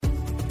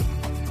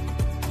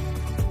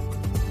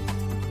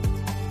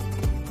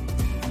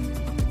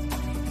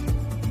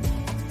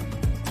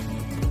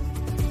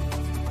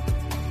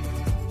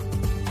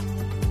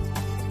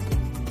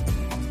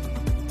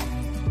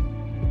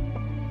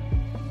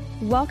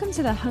Welcome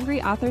to the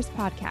Hungry Authors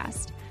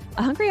Podcast.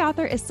 A hungry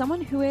author is someone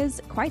who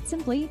is, quite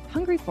simply,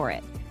 hungry for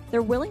it.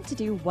 They're willing to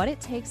do what it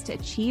takes to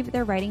achieve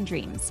their writing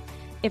dreams.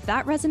 If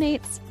that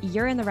resonates,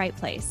 you're in the right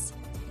place.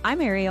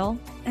 I'm Ariel.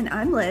 And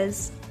I'm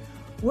Liz.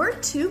 We're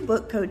two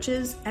book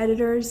coaches,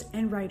 editors,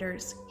 and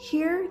writers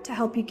here to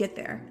help you get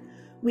there.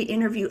 We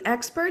interview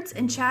experts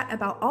and chat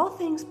about all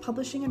things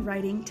publishing and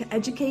writing to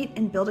educate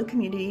and build a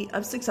community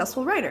of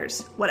successful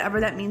writers,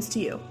 whatever that means to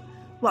you.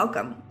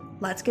 Welcome.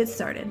 Let's get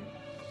started.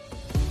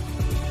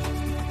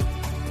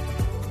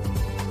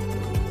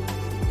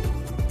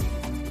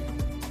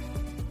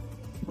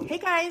 Hey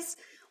guys,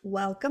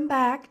 welcome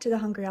back to the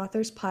Hungry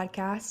Authors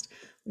Podcast.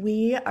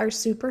 We are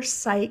super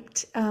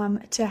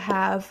psyched to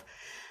have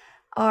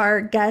our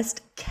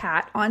guest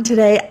Kat on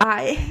today.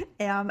 I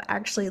am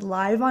actually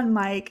live on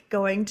mic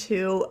going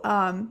to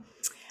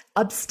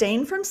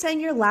abstain from saying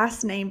your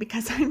last name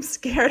because I'm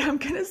scared I'm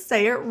going to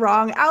say it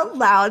wrong out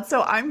loud.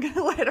 So I'm going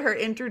to let her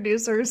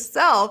introduce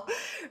herself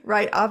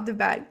right off the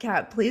bat.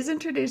 Kat, please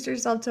introduce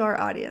yourself to our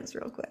audience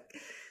real quick.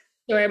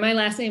 Sure. My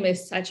last name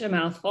is such a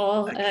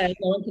mouthful. No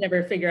one can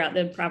ever figure out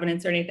the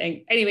provenance or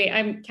anything. Anyway,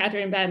 I'm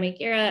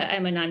Baab-Muguira.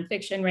 I'm a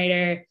nonfiction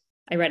writer.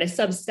 I read a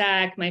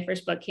Substack. My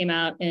first book came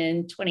out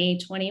in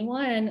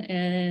 2021,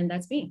 and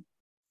that's me.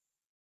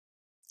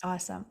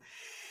 Awesome.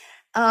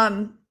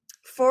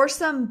 For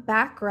some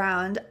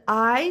background,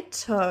 I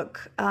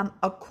took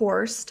a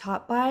course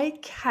taught by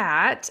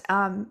Kat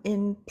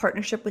in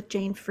partnership with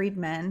Jane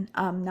Friedman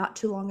not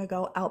too long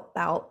ago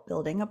about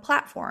building a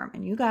platform.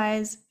 And you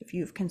guys, if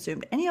you've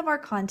consumed any of our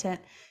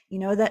content, you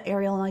know that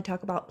Ariel and I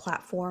talk about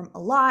platform a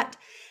lot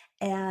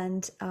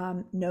and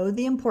know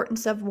the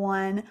importance of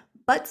one,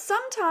 but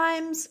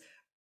sometimes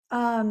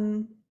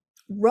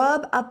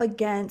rub up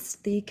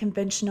against the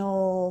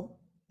conventional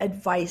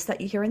advice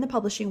that you hear in the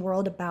publishing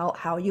world about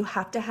how you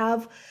have to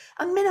have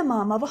a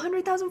minimum of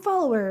 100,000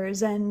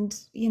 followers and,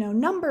 you know,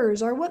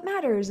 numbers are what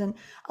matters. And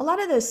a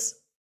lot of this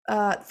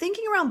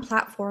thinking around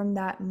platform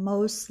that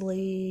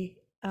mostly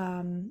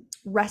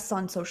rests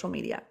on social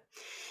media.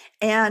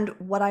 And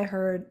what I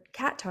heard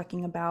Kat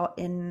talking about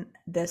in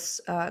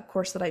this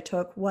course that I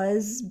took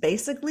was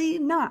basically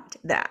not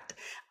that.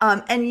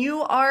 And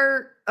you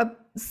are a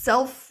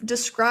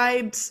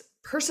self-described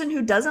person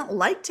who doesn't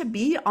like to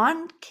be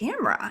on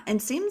camera and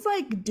seems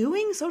like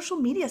doing social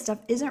media stuff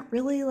isn't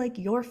really like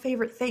your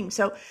favorite thing.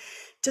 So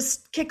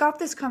just kick off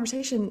this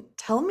conversation.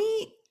 Tell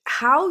me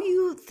how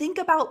you think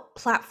about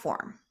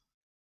platform.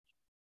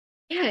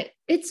 Yeah,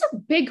 it's a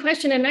big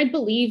question. And I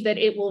believe that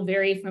it will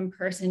vary from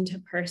person to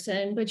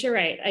person, but you're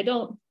right.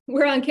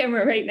 We're on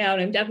camera right now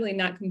and I'm definitely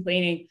not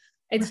complaining.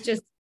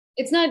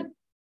 It's not,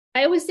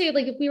 I always say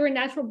like, if we were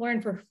natural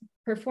born for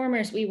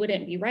performers, we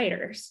wouldn't be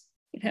writers.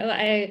 You know,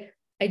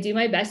 I do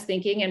my best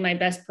thinking and my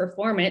best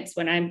performance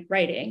when I'm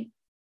writing.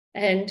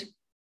 And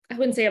I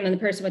wouldn't say I'm the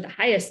person with the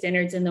highest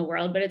standards in the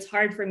world, but it's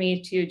hard for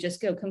me to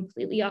just go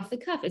completely off the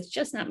cuff. It's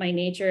just not my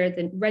nature.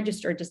 The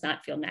register does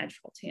not feel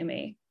natural to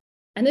me.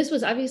 And this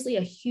was obviously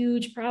a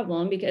huge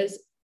problem because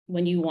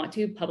when you want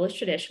to publish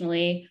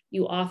traditionally,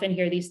 you often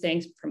hear these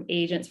things from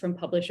agents, from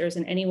publishers,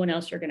 and anyone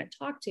else you're going to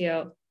talk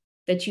to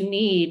that you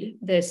need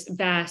this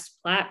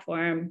vast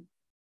platform.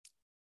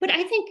 But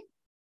I think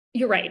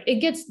you're right.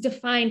 It gets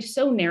defined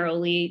so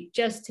narrowly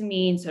just to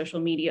mean social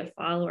media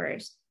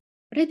followers.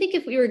 But I think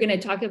if we were going to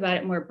talk about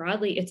it more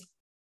broadly,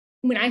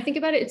 when I think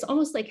about it, it's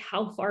almost like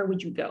how far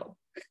would you go?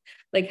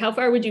 Like how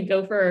far would you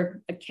go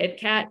for a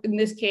Kit Kat, in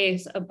this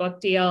case, a book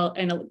deal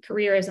and a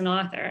career as an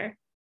author?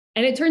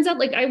 And it turns out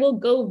like I will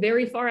go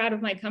very far out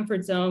of my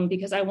comfort zone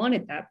because I want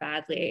it that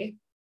badly.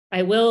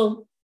 I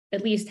will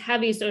at least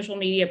have a social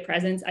media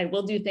presence. I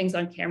will do things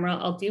on camera.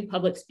 I'll do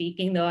public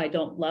speaking, though I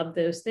don't love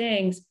those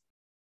things.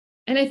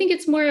 And I think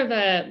it's more of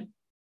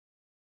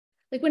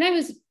like when I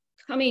was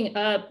coming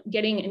up,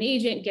 getting an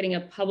agent, getting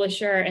a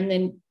publisher, and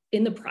then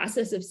in the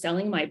process of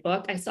selling my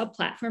book, I saw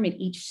platform at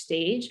each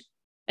stage.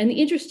 And the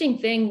interesting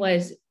thing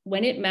was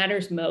when it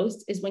matters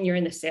most is when you're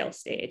in the sales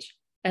stage,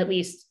 at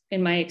least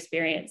in my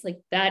experience. Like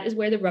that is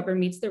where the rubber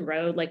meets the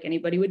road, like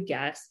anybody would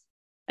guess.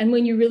 And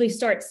when you really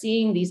start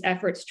seeing these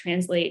efforts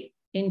translate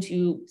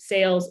into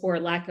sales or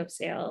lack of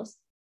sales.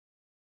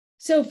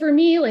 So for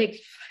me, like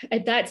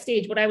at that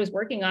stage, what I was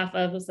working off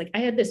of was like, I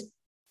had this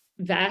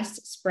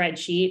vast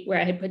spreadsheet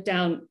where I had put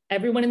down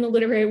everyone in the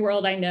literary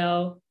world I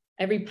know,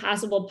 every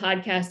possible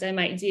podcast I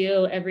might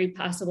do, every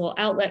possible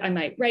outlet I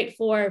might write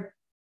for,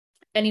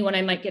 anyone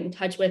I might get in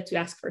touch with to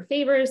ask for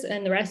favors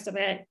and the rest of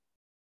it.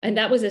 And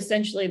that was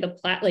essentially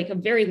like a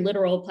very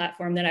literal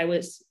platform that I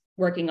was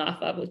working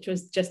off of, which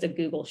was just a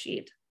Google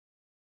sheet.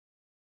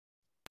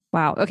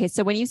 Wow. Okay.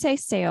 So when you say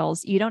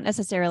sales, you don't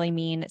necessarily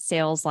mean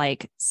sales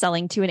like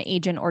selling to an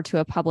agent or to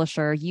a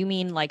publisher. You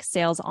mean like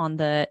sales on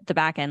the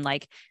back end,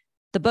 like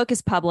the book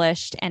is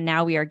published and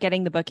now we are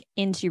getting the book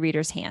into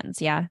readers'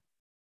 hands. Yeah.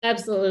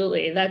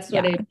 Absolutely. That's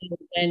what it is.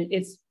 And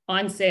it's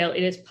on sale.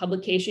 It is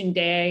publication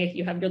day.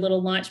 You have your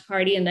little launch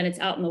party and then it's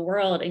out in the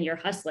world and you're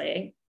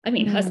hustling. I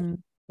mean, hustling in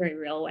a very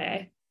real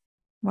way.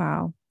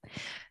 Wow.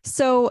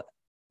 So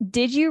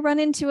Did you run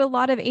into a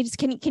lot of agents?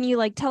 Can you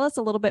like tell us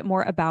a little bit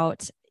more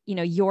about,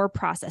 your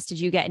process?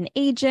 Did you get an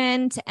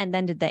agent, and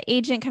then did the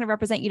agent kind of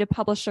represent you to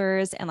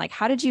publishers? And like,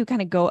 how did you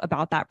kind of go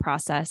about that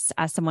process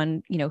as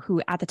someone,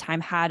 who at the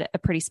time had a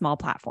pretty small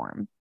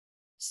platform?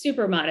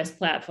 Super modest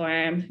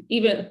platform.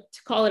 Even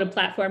to call it a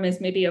platform is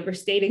maybe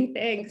overstating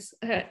things.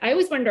 I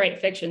always wanted to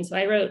write fiction. So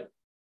I wrote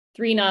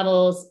 3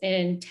 novels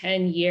in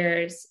 10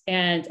 years.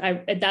 And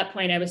at that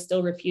point, I was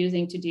still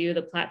refusing to do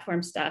the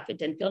platform stuff. It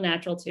didn't feel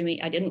natural to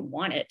me. I didn't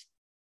want it.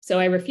 So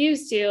I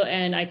refused to,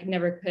 and I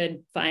never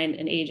could find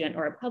an agent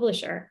or a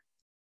publisher.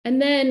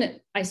 And then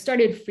I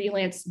started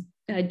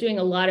doing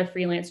a lot of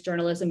freelance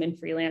journalism and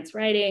freelance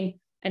writing.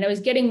 And I was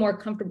getting more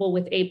comfortable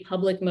with a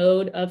public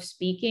mode of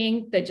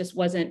speaking that just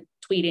wasn't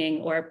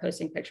tweeting or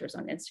posting pictures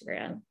on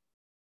Instagram.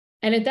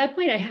 And at that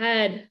point,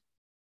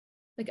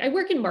 I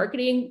work in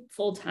marketing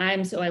full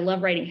time. So I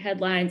love writing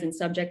headlines and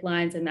subject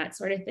lines and that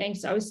sort of thing.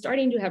 So I was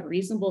starting to have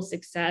reasonable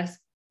success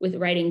with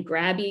writing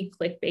grabby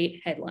clickbait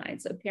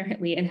headlines,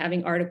 apparently, and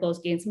having articles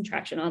gain some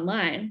traction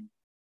online.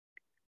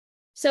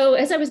 So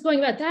as I was going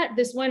about that,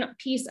 this one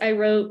piece I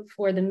wrote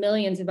for the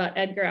Millions about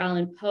Edgar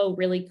Allan Poe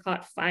really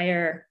caught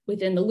fire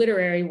within the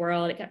literary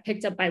world. It got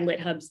picked up by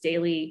LitHub's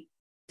Daily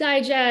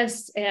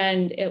Digest,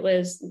 and it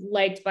was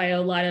liked by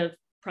a lot of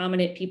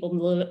prominent people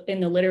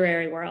in the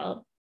literary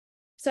world.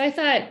 So I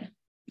thought,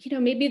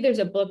 maybe there's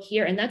a book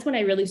here. And that's when I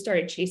really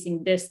started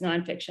chasing this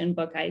nonfiction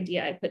book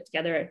idea. I put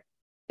together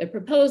the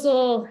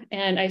proposal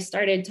and I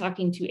started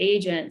talking to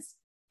agents.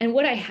 And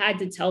what I had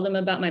to tell them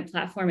about my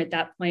platform at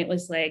that point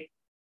was like,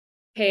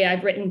 hey,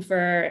 I've written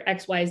for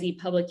XYZ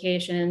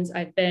publications.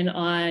 I've been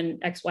on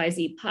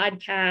XYZ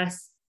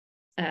podcasts.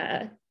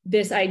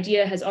 This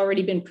idea has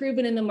already been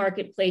proven in the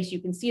marketplace.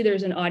 You can see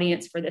there's an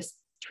audience for this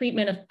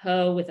treatment of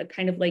Poe with a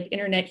kind of like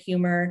internet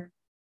humor.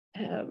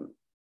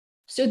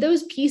 So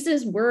those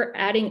pieces were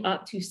adding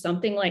up to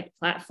something like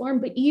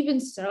platform, but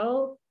even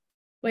so,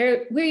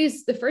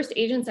 whereas the first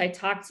agents I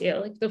talked to,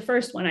 like the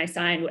first one I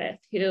signed with,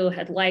 who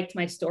had liked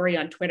my story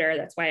on Twitter,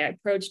 that's why I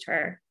approached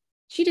her,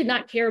 she did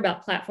not care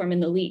about platform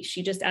in the least.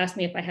 She just asked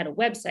me if I had a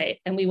website,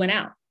 and we went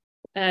out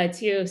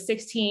to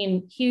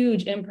 16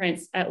 huge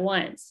imprints at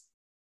once.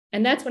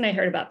 And that's when I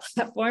heard about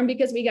platform,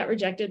 because we got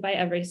rejected by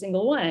every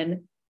single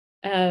one.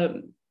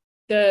 A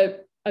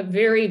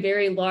very,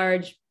 very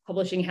large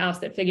publishing house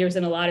that figures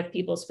in a lot of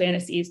people's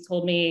fantasies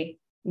told me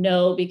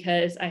no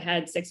because I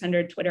had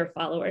 600 Twitter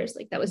followers.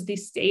 Like that was the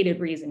stated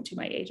reason to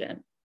my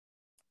agent.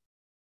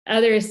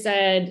 Others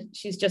said,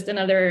 she's just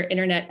another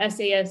internet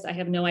essayist. I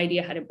have no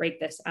idea how to break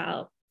this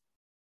out.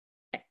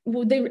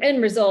 The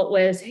end result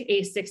was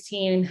a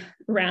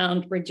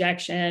 16-round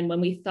rejection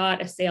when we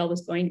thought a sale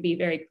was going to be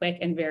very quick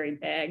and very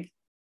big.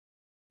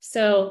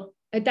 So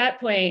at that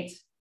point,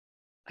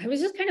 I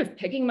was just kind of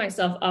picking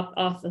myself up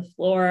off the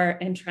floor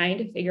and trying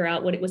to figure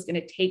out what it was going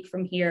to take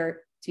from here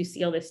to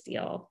seal this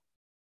deal.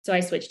 So I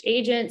switched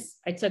agents.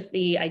 I took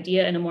the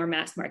idea in a more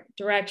mass market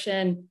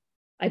direction.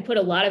 I put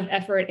a lot of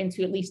effort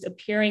into at least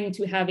appearing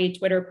to have a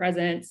Twitter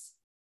presence.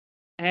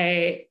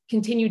 I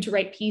continued to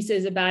write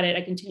pieces about it.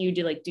 I continued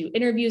to do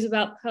interviews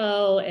about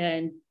Poe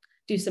and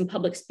do some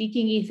public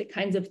speaking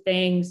kinds of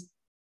things,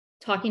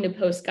 talking to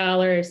Poe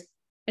scholars,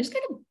 and just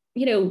kind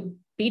of,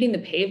 beating the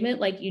pavement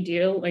like you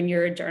do when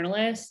you're a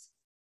journalist.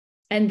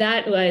 And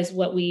that was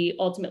what we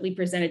ultimately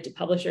presented to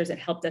publishers and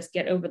helped us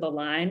get over the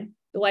line.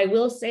 Though I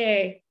will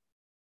say,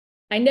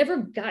 I never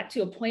got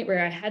to a point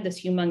where I had this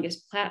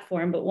humongous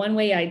platform, but one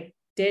way I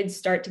did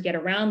start to get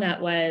around that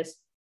was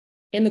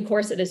in the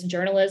course of this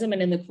journalism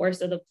and in the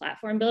course of the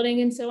platform building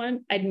and so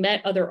on, I'd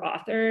met other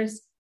authors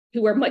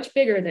who were much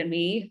bigger than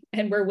me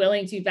and were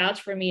willing to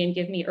vouch for me and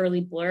give me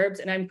early blurbs.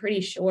 And I'm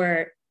pretty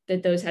sure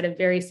that those had a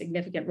very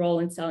significant role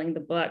in selling the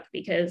book,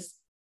 because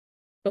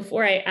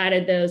before I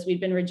added those,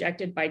 we'd been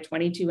rejected by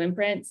 22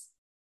 imprints.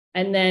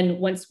 And then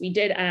once we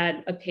did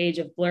add a page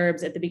of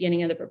blurbs at the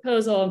beginning of the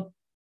proposal,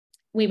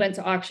 we went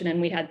to auction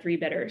and we had 3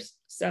 bidders.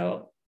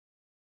 So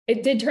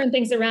it did turn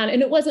things around.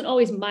 And it wasn't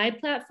always my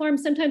platform.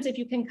 Sometimes if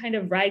you can kind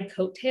of ride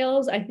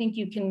coattails, I think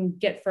you can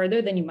get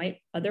further than you might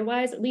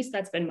otherwise. At least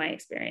that's been my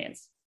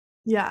experience.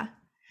 Yeah.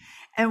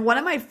 And one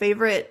of my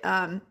favorite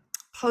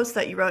post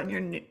that you wrote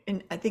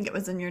I think it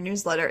was in your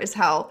newsletter, is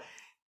how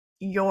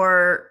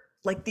your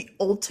the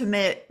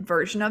ultimate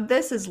version of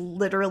this is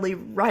literally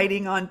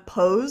riding on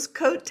Poe's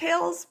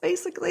coattails,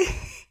 basically.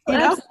 you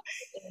know,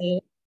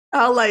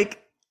 how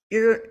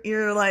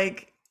you're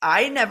like,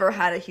 I never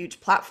had a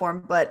huge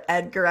platform, but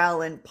Edgar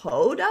Allan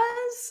Poe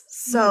does.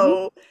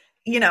 So,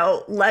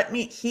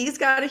 he's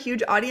got a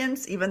huge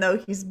audience, even though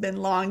he's been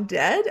long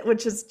dead,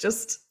 which is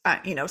just,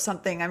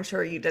 something I'm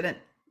sure you didn't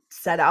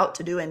set out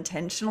to do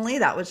intentionally.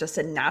 That was just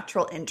a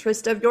natural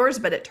interest of yours,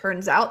 but it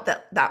turns out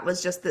that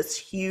was just this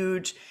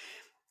huge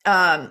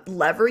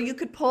lever you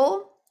could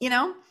pull,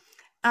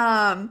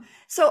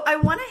 So I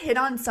want to hit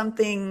on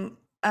something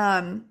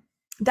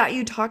that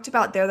you talked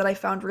about there that I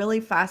found really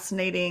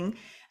fascinating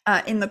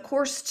in the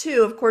course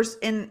too. Of course,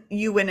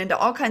 you went into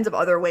all kinds of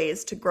other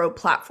ways to grow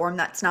platform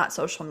that's not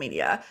social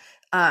media,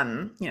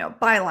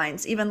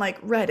 bylines, even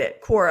like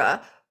Reddit,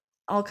 Quora,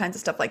 all kinds of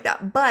stuff like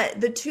that. But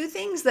the two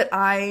things that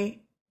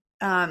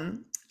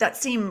that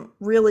seem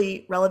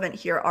really relevant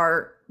here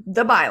are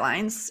the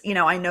bylines.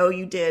 I know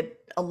you did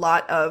a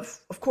lot of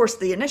course,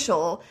 the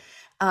initial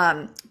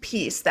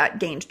piece that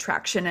gained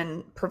traction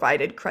and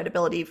provided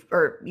credibility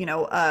or,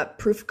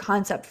 proof of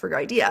concept for your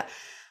idea.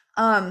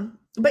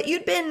 But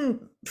you'd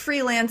been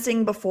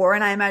freelancing before,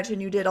 and I imagine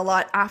you did a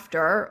lot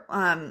after,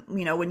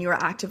 when you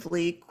were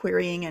actively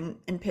querying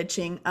and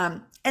pitching.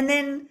 And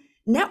then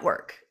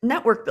network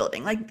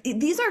building. Like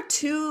these are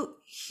two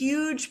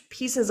huge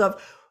pieces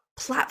of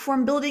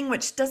platform building,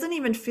 which doesn't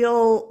even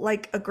feel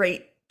like a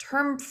great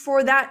term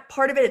for that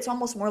part of it. It's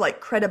almost more like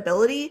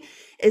credibility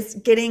is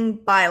getting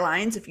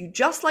bylines. If you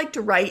just like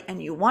to write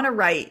and you want to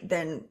write,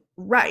 then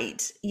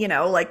write.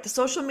 Like the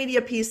social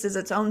media piece is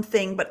its own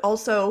thing, but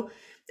also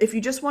if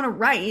you just want to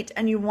write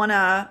and you want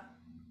to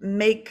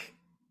make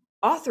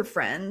author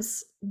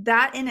friends,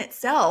 that in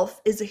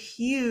itself is a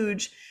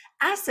huge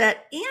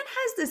asset and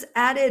has this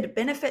added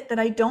benefit that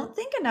I don't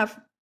think enough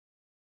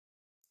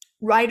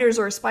writers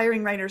or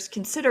aspiring writers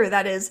consider.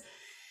 That is,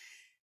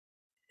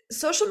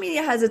 social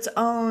media has its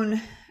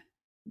own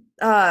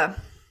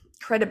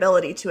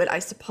credibility to it, I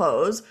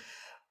suppose.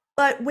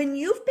 But when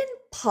you've been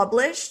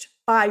published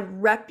by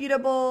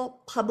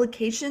reputable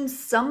publications,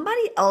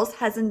 somebody else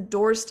has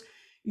endorsed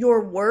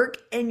your work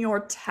and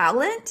your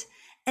talent.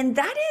 And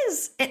that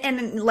is,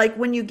 and like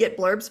when you get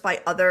blurbs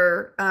by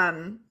other,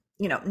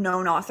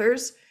 known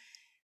authors,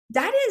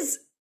 that is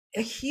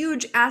a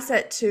huge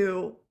asset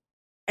to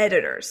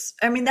editors.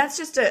 I mean, that's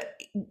just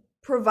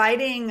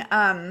providing,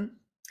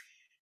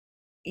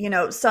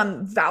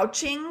 some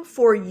vouching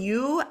for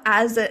you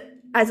as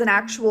an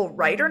actual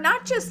writer,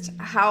 not just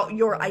how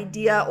your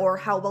idea or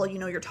how well you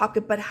know your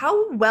topic, but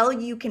how well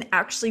you can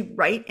actually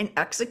write and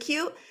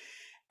execute.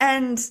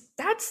 And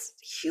that's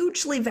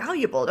hugely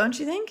valuable, don't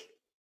you think?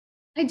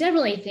 I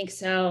definitely think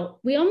so.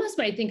 We almost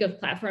might think of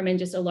platform in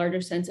just a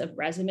larger sense of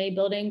resume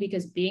building,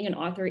 because being an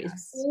author is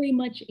very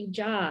much a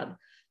job.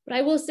 But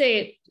I will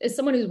say, as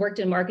someone who's worked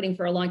in marketing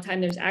for a long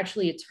time, there's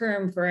actually a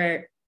term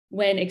for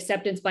when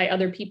acceptance by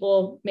other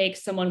people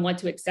makes someone want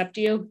to accept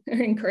you or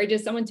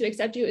encourages someone to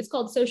accept you. It's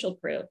called social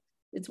proof.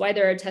 It's why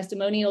there are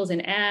testimonials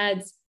and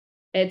ads.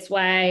 It's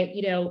why,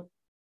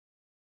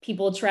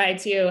 people try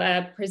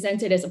to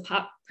present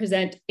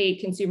a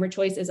consumer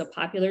choice as a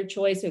popular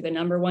choice or the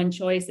number one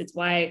choice. It's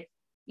why,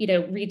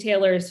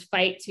 retailers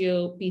fight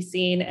to be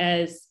seen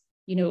as,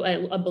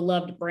 a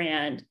beloved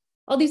brand.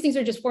 All these things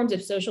are just forms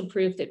of social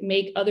proof that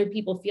make other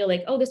people feel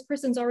like, oh, this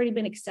person's already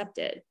been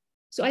accepted.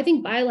 So I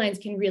think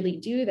bylines can really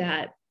do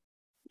that.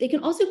 They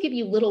can also give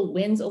you little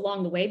wins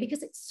along the way,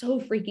 because it's so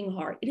freaking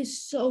hard. It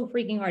is so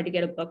freaking hard to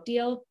get a book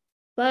deal,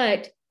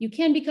 but you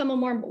can become a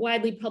more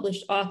widely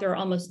published author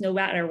almost no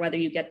matter whether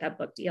you get that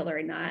book deal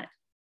or not.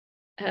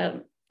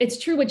 It's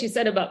true what you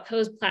said about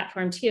Poe's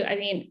platform too. I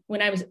mean,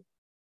 when I was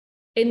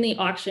in the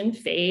auction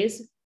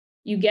phase,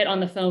 you get on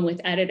the phone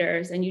with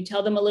editors and you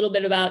tell them a little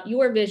bit about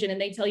your vision,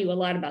 and they tell you a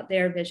lot about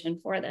their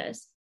vision for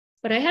this.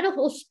 But I had a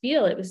whole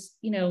spiel. It was,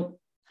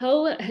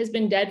 Poe has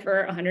been dead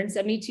for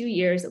 172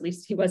 years, at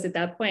least he was at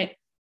that point.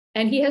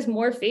 And he has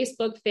more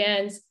Facebook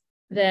fans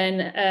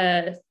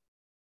than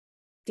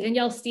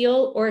Danielle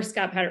Steele or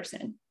Scott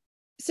Patterson.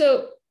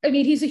 So, I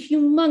mean, he's a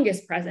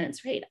humongous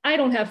presence, right? I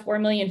don't have 4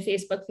 million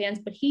Facebook fans,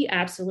 but he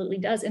absolutely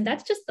does. And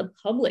that's just the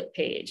public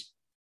page.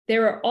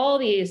 There are all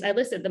these, I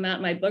listed them out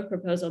in my book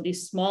proposal,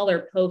 these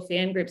smaller Poe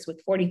fan groups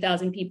with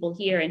 40,000 people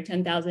here and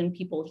 10,000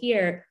 people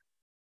here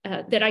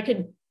that I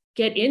could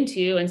get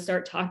into and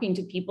start talking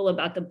to people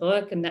about the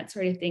book and that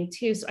sort of thing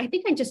too. So I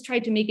think I just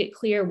tried to make it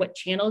clear what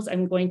channels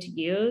I'm going to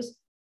use.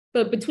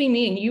 But between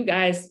me and you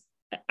guys,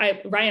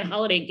 Ryan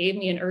Holiday gave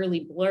me an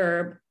early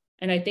blurb,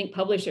 and I think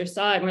publishers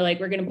saw it and were like,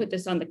 we're going to put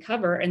this on the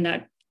cover, and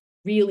that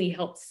really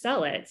helped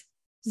sell it.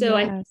 So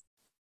yes.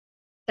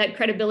 That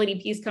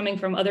credibility piece coming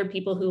from other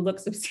people who look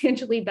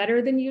substantially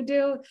better than you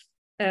do,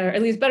 or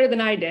at least better than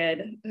I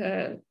did,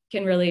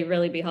 can really,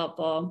 really be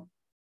helpful.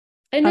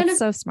 And that's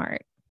so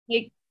smart.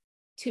 Like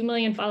 2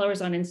 million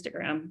followers on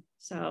Instagram.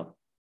 So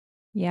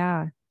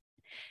yeah,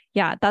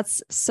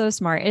 that's so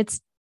smart.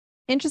 It's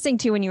interesting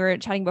too, when you were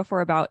chatting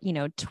before about,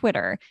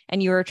 Twitter,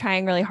 and you were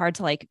trying really hard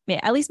to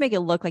at least make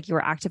it look like you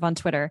were active on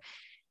Twitter.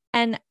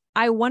 And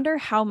I wonder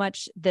how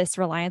much this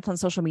reliance on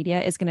social media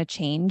is going to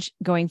change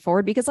going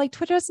forward, because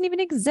Twitter doesn't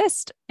even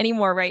exist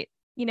anymore, right?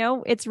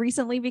 It's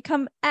recently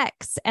become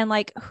X, and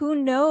who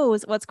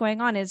knows what's going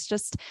on. It's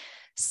just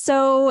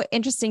so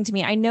interesting to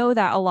me. I know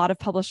that a lot of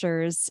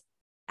publishers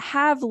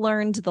have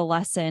learned the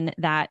lesson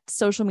that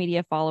social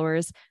media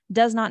followers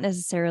does not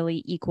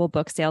necessarily equal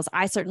book sales.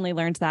 I certainly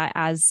learned that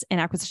as an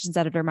acquisitions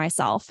editor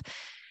myself.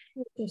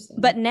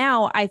 But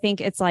now I think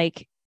it's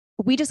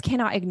we just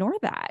cannot ignore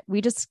that.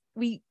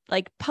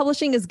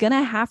 Publishing is going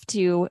to have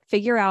to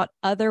figure out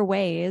other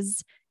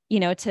ways, to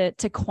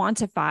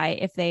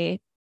quantify, if they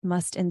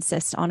must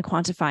insist on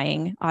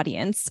quantifying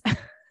audience.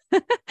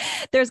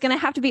 There's going to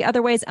have to be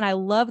other ways. And I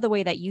love the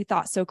way that you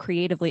thought so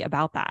creatively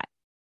about that.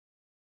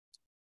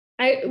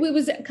 it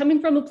was coming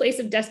from a place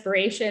of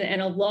desperation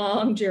and a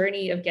long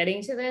journey of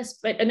getting to this.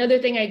 But another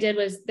thing I did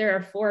was there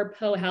are 4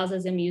 Poe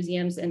houses and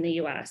museums in the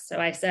US. So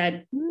I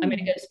said, I'm going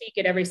to go speak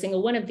at every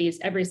single one of these.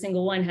 Every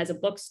single one has a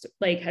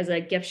has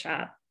a gift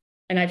shop.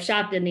 And I've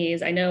shopped in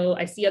these.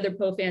 I see other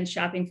Poe fans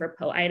shopping for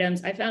Poe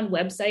items. I found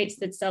websites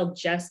that sell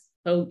just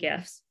Poe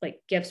gifts,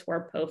 like gifts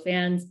for Poe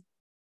fans.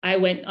 I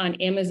went on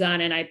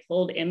Amazon and I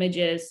pulled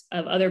images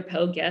of other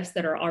Poe gifts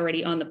that are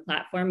already on the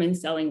platform and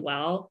selling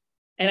well.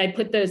 And I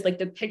put those, like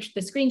the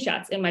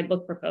screenshots in my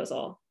book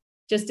proposal,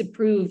 just to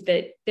prove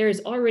that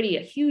there's already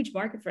a huge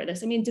market for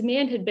this. I mean,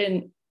 demand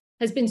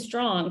has been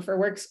strong for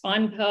works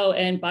on Poe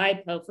and by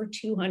Poe for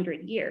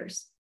 200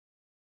 years.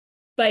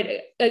 But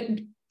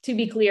to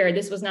be clear,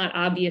 this was not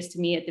obvious to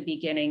me at the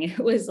beginning. It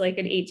was like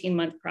an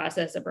 18-month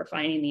process of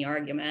refining the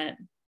argument.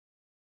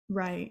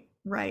 Right.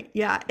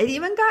 Yeah. It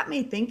even got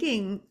me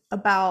thinking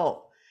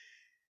about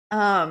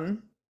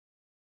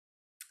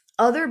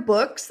other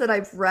books that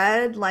I've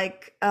read.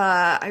 Like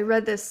I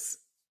read this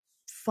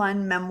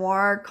fun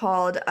memoir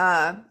called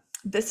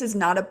This Is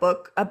Not a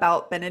Book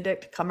About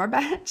Benedict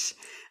Cumberbatch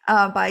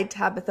by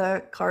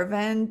Tabitha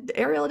Carvin.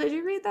 Ariel, did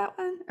you read that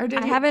one? Or did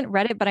I you? haven't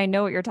read it, but I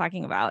know what you're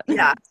talking about.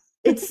 Yeah.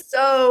 It's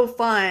so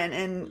fun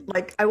and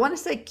like I want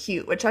to say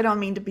cute, which I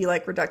don't mean to be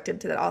like reductive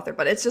to that author,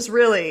 but it's just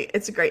really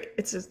it's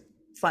a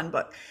fun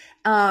book.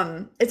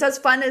 It's as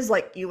fun as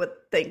like you would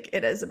think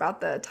it is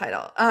about the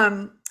title.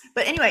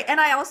 But anyway, and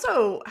I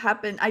also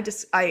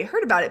I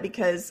heard about it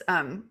because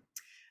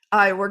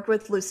I worked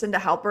with Lucinda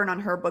Halpern on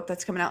her book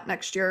that's coming out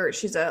next year.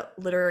 She's a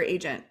literary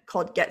agent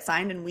called Get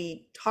Signed, and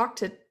we talked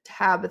to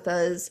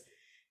Tabitha's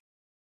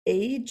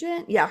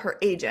agent, her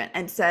agent,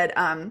 and said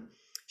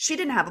she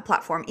didn't have a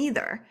platform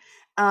either.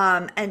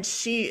 And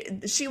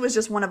she was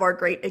just one of our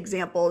great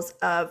examples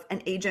of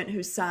an agent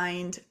who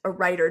signed a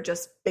writer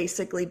just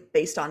basically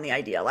based on the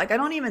idea. Like, I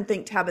don't even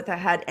think Tabitha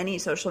had any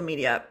social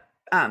media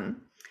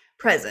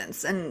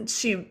presence. And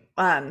she,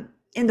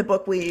 in the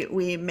book,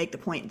 we make the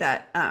point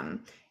that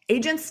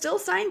agents still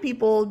sign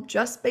people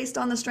just based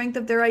on the strength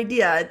of their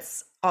idea.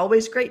 It's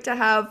always great to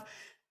have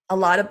a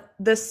lot of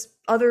this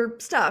other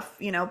stuff,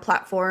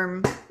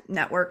 platform,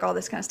 network, all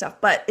this kind of stuff.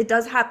 But it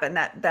does happen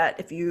that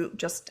if you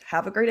just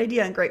have a great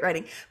idea and great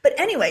writing. But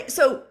anyway,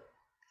 so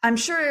I'm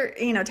sure,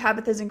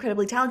 Tabitha is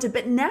incredibly talented.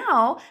 But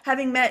now,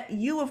 having met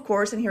you, of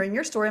course, and hearing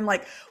your story, I'm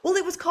like, well,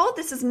 it was called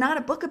This Is Not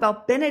a Book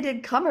About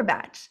Benedict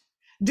Cumberbatch.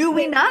 Do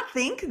we not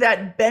think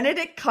that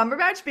Benedict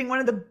Cumberbatch, being one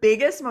of the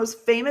biggest, most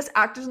famous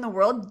actors in the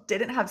world,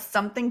 didn't have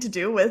something to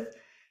do with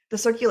the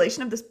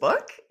circulation of this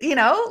book?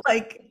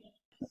 Like,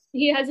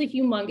 he has a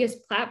humongous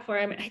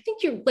platform. I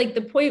think you're like,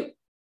 the point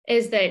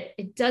is that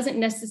it doesn't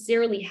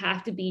necessarily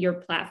have to be your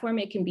platform.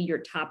 It can be your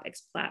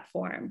topics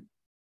platform,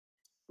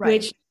 right?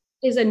 Which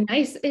is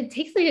it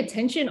takes the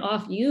attention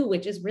off you,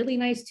 which is really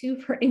nice too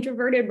for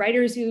introverted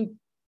writers who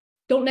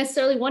don't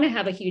necessarily want to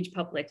have a huge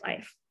public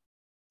life.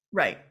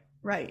 Right.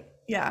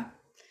 Yeah.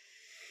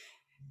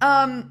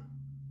 Another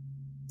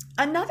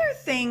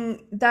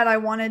thing that I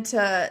wanted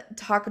to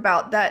talk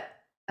about that,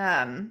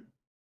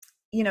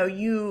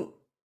 you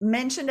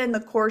mentioned in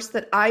the course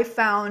that I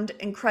found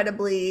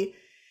incredibly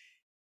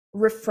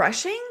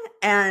refreshing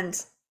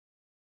and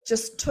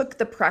just took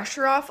the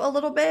pressure off a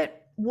little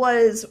bit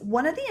was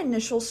one of the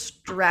initial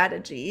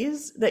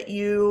strategies that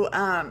you,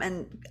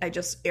 and I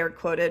just air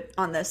quoted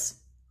on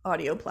this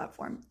audio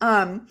platform.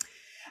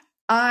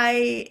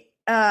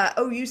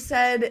 You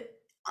said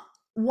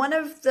one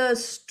of the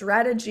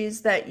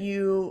strategies that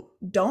you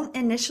don't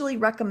initially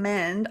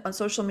recommend on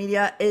social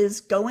media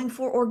is going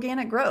for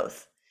organic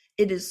growth.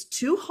 It is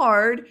too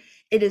hard.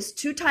 It is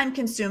too time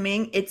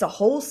consuming. It's a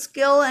whole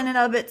skill in and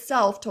of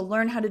itself to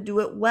learn how to do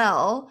it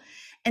well.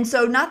 And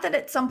so not that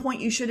at some point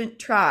you shouldn't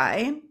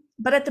try,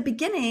 but at the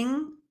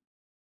beginning,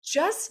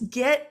 just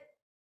get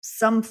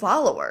some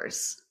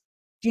followers,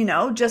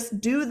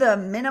 just do the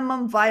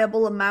minimum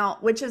viable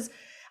amount, which is,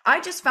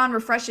 I just found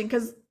refreshing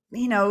because,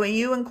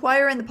 you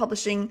inquire in the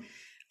publishing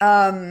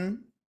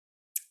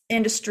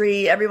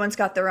industry, everyone's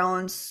got their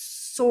own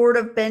sort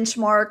of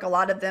benchmark. A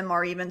lot of them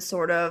are even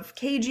sort of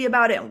cagey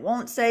about it and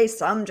won't say.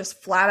 Some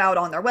just flat out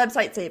on their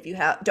website say if you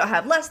don't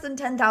have less than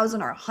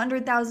 10,000 or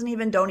 100,000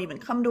 even, don't even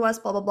come to us,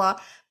 blah, blah, blah.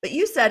 But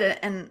you said it,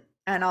 and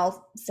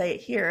I'll say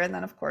it here, and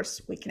then of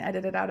course we can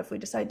edit it out if we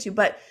decide to.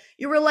 But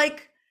you were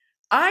like,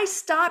 I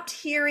stopped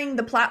hearing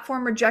the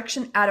platform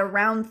rejection at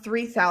around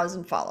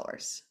 3,000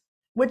 followers.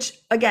 Which,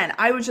 again,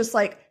 I was just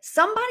like,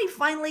 somebody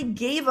finally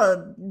gave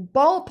a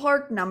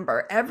ballpark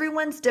number.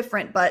 Everyone's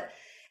different, but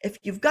if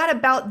you've got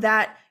about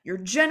that, you're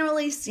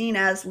generally seen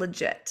as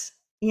legit,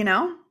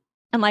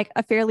 And like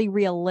a fairly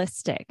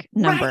realistic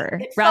number,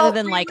 right. Rather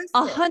than realistic.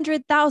 Like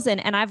 100,000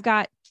 and I've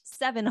got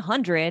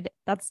 700.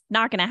 That's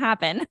not going to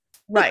happen.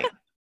 Right.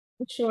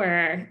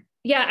 Sure.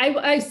 Yeah,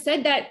 I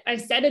said that. I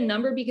said a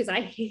number because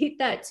I hate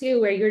that too,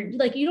 where you're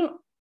like,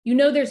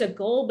 there's a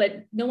goal,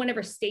 but no one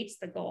ever states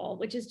the goal,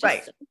 which is just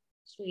right. So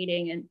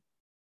frustrating. And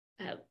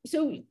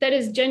so that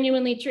is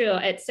genuinely true.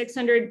 At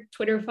 600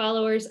 Twitter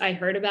followers, I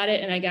heard about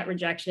it and I got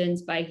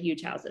rejections by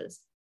huge houses.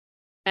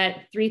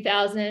 At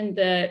 3,000,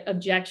 the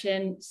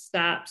objection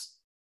stops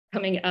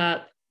coming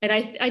up. And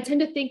I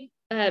tend to think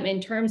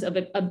in terms of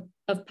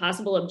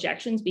possible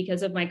objections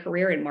because of my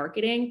career in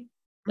marketing.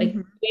 Like the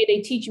way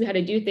they teach you how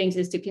to do things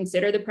is to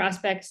consider the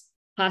prospect's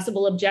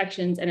possible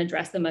objections and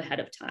address them ahead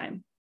of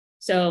time.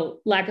 So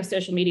lack of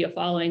social media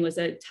following was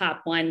a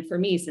top one for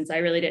me since I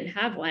really didn't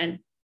have one.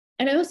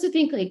 And I also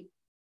think like,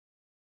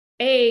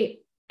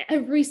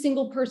 every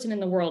single person in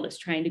the world is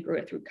trying to grow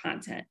it through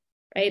content,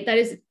 right? That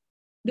is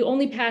the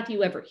only path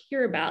you ever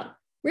hear about.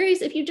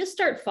 Whereas if you just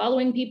start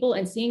following people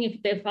and seeing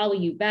if they follow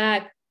you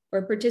back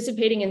or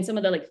participating in some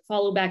of the like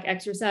follow back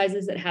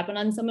exercises that happen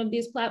on some of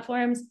these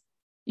platforms,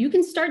 you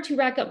can start to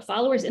rack up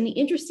followers. And the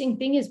interesting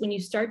thing is when you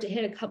start to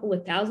hit a couple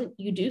of thousand,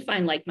 you do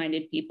find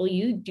like-minded people.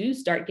 You do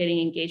start getting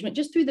engagement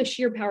just through the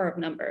sheer power of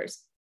numbers.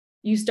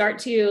 You start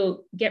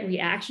to get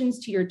reactions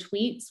to your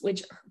tweets,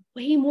 which are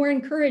way more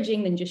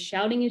encouraging than just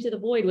shouting into the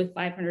void with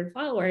 500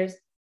 followers.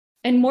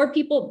 And more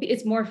people,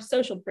 it's more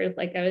social proof.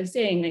 Like I was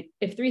saying, like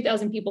if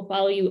 3,000 people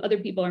follow you, other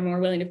people are more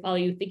willing to follow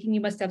you, thinking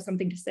you must have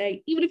something to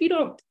say, even if you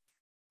don't.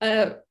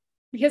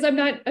 Because I'm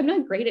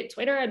not great at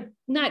Twitter. I'm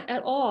not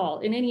at all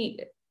in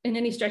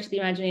any stretch of the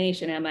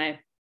imagination, am I?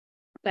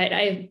 But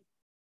I've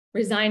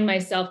resigned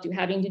myself to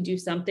having to do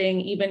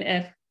something, even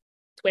if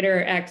Twitter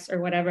or X or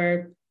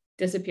whatever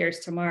disappears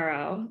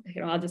tomorrow.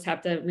 I'll just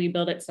have to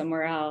rebuild it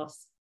somewhere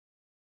else.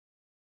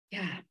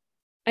 Yeah.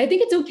 I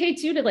think it's okay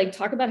too to like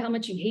talk about how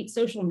much you hate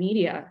social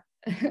media.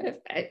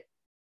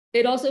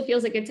 It also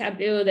feels like a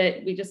taboo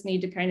that we just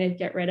need to kind of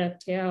get rid of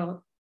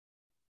too.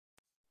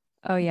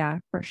 Oh yeah,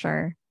 for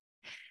sure.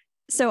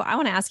 So I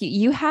want to ask you,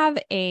 you have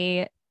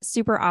a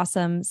super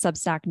awesome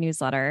Substack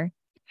newsletter.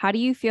 How do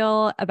you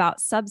feel about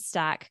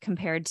Substack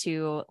compared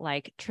to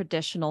like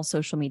traditional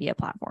social media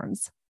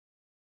platforms?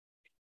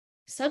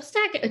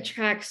 Substack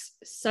attracts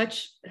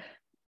such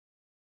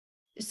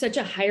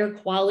a higher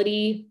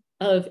quality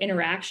of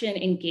interaction,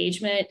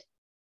 engagement,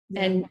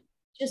 and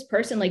just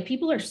person. Like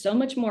people are so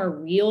much more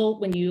real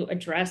when you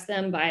address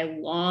them by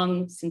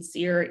long,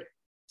 sincere,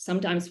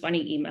 sometimes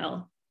funny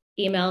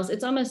emails.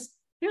 It's almost,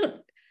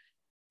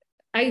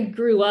 I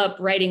grew up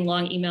writing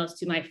long emails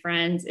to my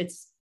friends. It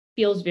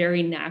feels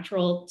very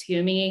natural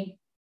to me.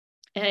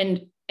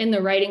 And in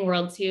the writing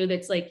world too,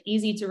 that's like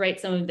easy to write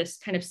some of this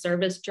kind of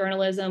service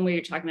journalism where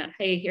you're talking about,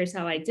 hey, here's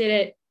how I did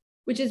it,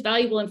 which is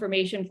valuable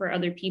information for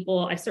other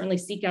people. I certainly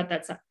seek out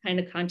that kind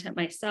of content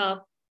myself.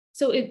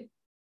 So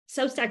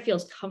Substack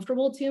feels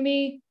comfortable to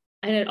me.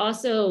 And it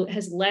also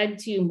has led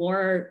to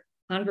more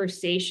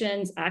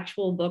conversations,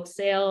 actual book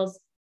sales,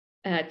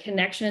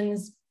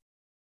 connections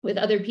with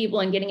other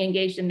people and getting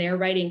engaged in their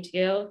writing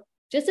too.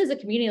 Just as a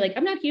community, like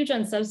I'm not huge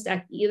on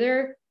Substack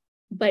either,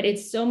 but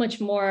it's so much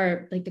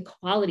more, like the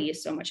quality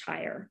is so much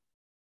higher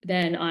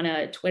than on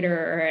a Twitter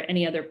or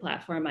any other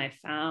platform I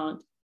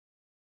found.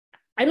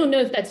 I don't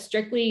know if that's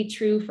strictly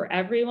true for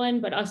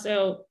everyone, but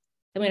also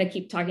I'm going to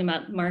keep talking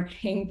about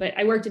marketing, but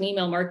I worked in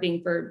email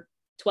marketing for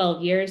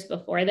 12 years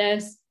before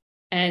this.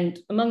 And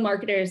among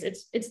marketers,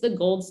 it's the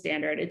gold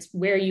standard. It's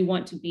where you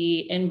want to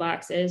be,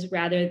 inboxes,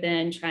 rather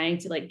than trying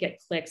to like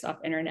get clicks off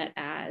internet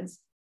ads.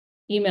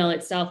 Email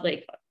itself,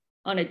 like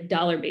on a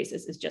dollar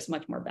basis, is just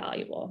much more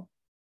valuable.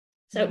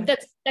 So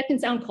that can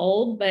sound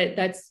cold, but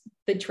that's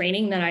the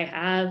training that I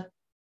have.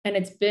 And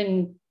it's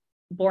been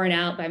borne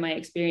out by my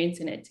experience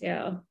in it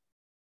too.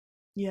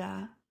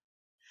 Yeah.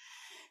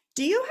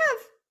 Do you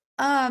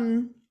have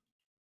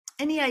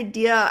any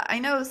idea? I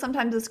know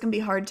sometimes this can be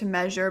hard to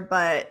measure,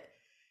 but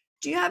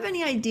do you have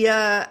any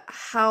idea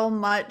how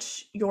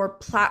much your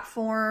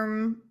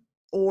platform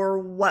or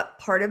what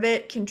part of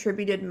it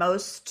contributed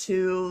most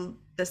to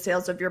the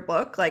sales of your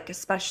book, like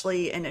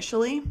especially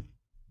initially?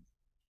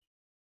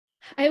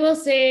 I will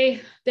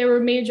say there were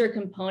major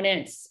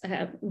components.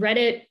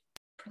 Reddit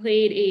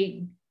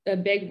played a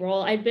big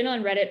role. I'd been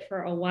on Reddit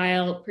for a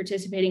while,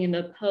 participating in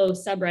the Poe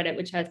subreddit,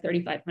 which has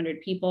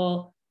 3,500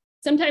 people,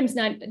 sometimes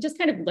not just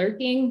kind of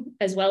lurking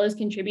as well as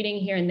contributing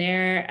here and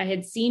there. I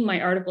had seen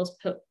my articles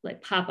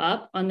pop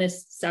up on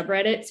this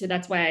subreddit. So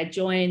that's why I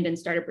joined and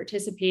started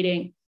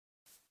participating.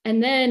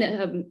 And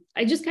then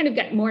I just kind of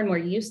got more and more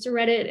used to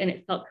Reddit and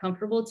it felt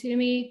comfortable to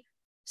me.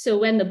 So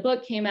when the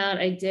book came out,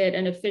 I did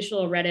an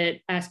official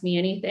Reddit Ask Me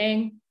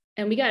Anything,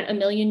 and we got 1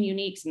 million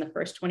uniques in the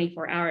first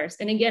 24 hours.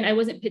 And again, I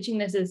wasn't pitching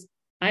this as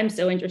I'm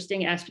so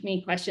interesting, ask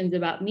me questions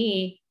about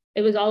me.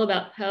 It was all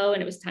about Poe,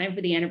 and it was time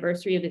for the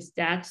anniversary of his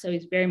death. So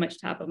he's very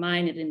much top of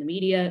mind and in the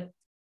media.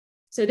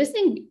 So this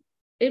thing,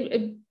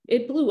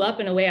 it blew up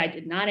in a way I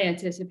did not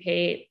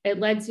anticipate. It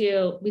led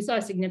to, we saw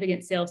a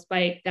significant sales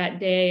spike that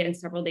day and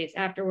several days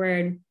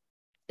afterward.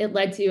 It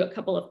led to a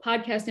couple of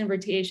podcast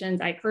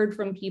invitations. I heard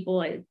from people.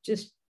 I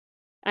just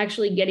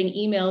actually getting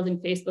emails and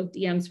Facebook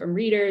DMs from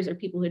readers or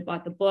people who had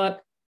bought the book.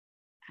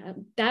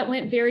 That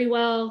went very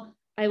well.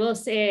 I will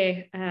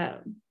say,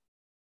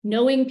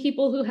 knowing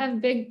people who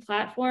have big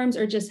platforms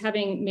or just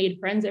having made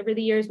friends over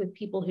the years with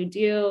people who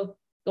do,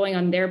 going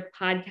on their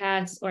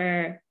podcasts,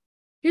 or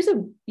you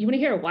want to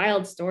hear a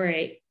wild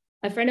story?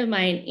 A friend of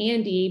mine,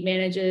 Andy,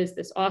 manages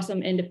this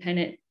awesome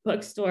independent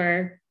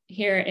bookstore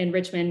here in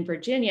Richmond,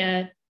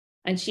 Virginia,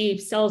 and she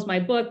sells my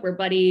book. We're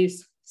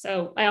buddies.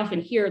 So I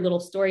often hear little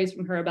stories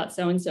from her about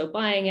so-and-so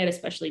buying it,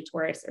 especially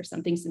tourists or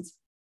something, since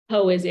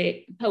Poe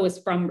is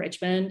from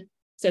Richmond.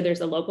 So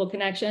there's a local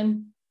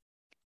connection.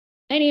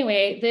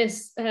 Anyway,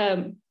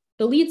 the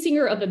lead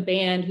singer of a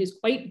band who's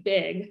quite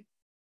big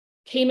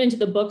came into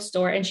the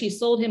bookstore and she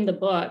sold him the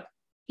book.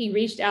 He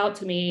reached out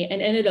to me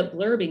and ended up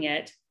blurbing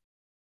it,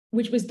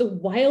 which was the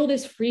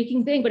wildest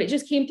freaking thing, but it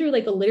just came through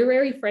like a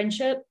literary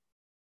friendship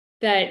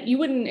that you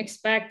wouldn't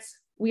expect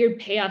weird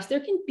payoffs. There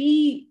can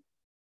be,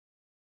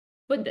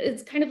 but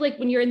it's kind of like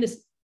when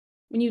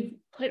you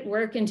put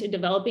work into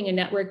developing a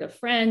network of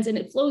friends, and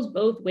it flows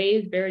both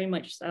ways, very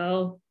much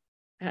so.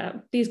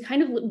 These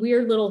kind of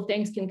weird little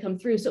things can come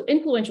through. So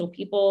influential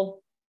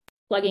people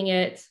plugging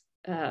it,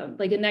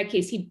 like in that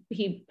case,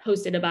 he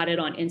posted about it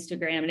on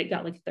Instagram and it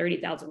got like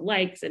 30,000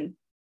 likes and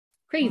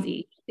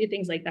crazy. Wow.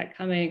 Things like that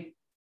coming.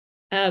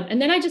 And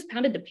then I just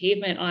pounded the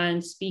pavement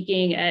on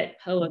speaking at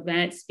Poe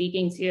events,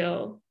 speaking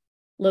to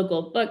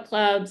local book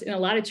clubs in a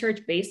lot of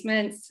church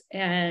basements.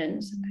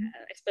 And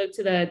I spoke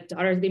to the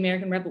Daughters of the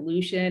American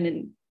Revolution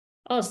and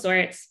all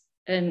sorts,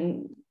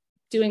 and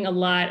doing a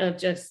lot of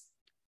just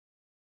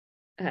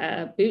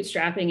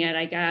bootstrapping it,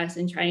 I guess,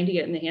 and trying to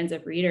get in the hands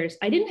of readers.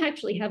 I didn't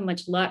actually have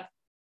much luck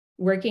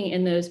working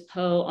in those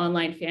Poe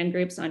online fan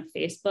groups on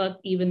Facebook,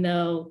 even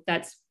though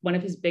that's one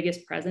of his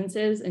biggest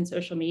presences in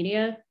social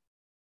media,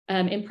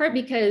 in part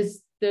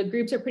because the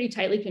groups are pretty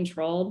tightly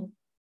controlled.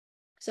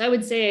 So I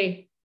would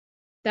say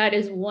that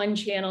is one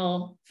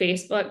channel,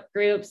 Facebook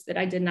groups, that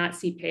I did not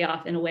see pay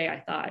off in a way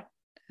I thought.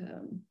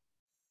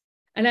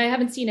 And I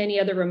haven't seen any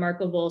other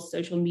remarkable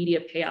social media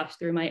payoffs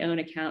through my own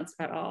accounts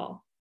at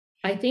all.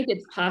 I think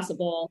it's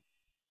possible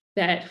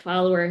that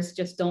followers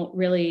just aren't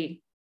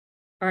really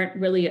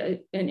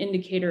an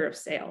indicator of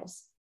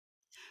sales.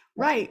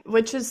 Right,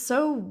 which is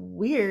so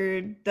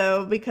weird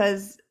though,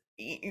 because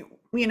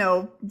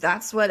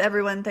that's what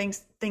everyone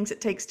thinks it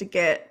takes to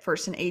get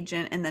first an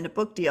agent and then a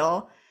book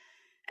deal.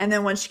 And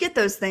then once you get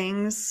those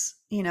things,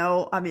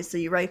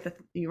 obviously you write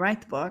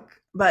the book,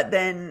 but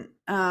then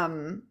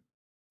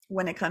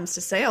when it comes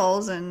to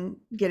sales and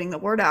getting the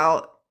word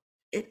out,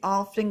 it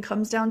often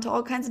comes down to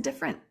all kinds of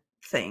different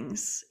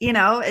things.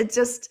 It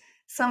just,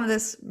 some of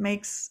this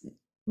makes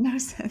no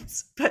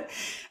sense. But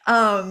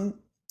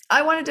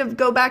I wanted to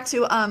go back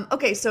to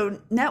okay, so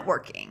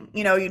networking.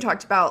 You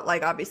talked about,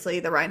 like, obviously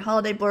the Ryan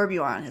Holiday blurb,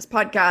 you were on his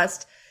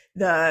podcast.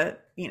 The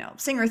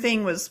singer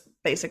thing was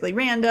basically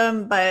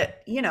random,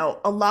 but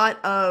a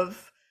lot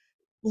of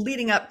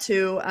leading up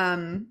to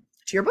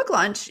your book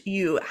launch,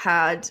 you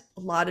had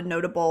a lot of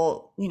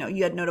notable,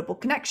 you had notable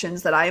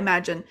connections that I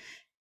imagine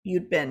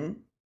you'd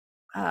been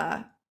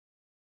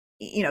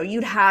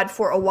you'd had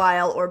for a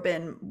while, or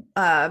been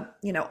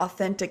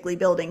authentically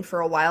building for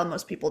a while.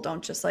 Most people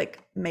don't just like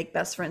make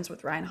best friends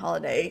with Ryan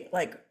Holiday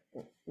like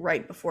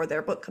right before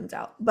their book comes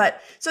out. But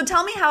so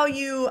tell me how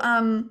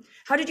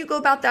did you go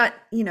about that,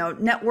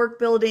 network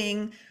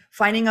building,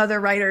 finding other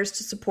writers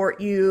to support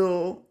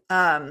you,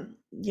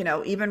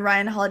 even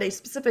Ryan Holiday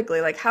specifically?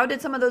 Like, how did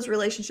some of those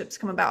relationships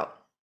come about?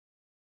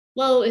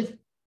 Well, with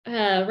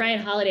Ryan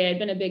Holiday, I'd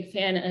been a big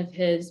fan of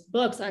his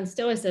books on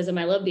Stoicism.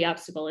 I love The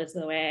Obstacle is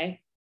the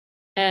Way.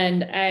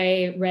 And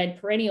I read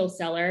Perennial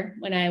Seller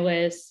when I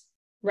was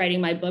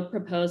writing my book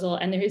proposal,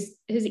 and his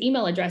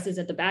email address is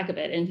at the back of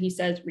it, and he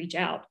says, reach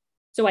out.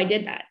 So I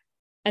did that.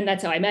 And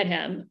that's how I met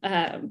him.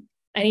 And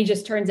he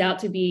just turns out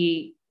to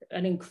be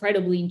an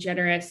incredibly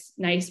generous,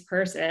 nice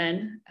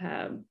person.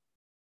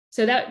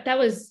 So that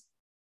was,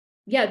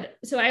 yeah.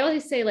 So I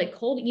always say, like,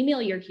 cold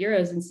email your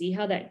heroes and see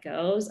how that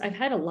goes. I've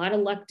had a lot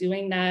of luck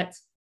doing that.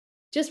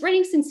 Just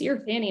writing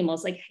sincere fan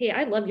emails like, hey,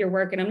 I love your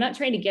work, and I'm not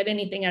trying to get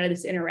anything out of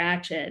this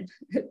interaction.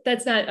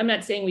 I'm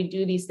not saying we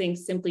do these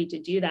things simply to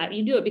do that.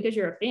 You do it because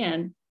you're a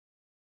fan.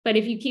 But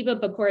if you keep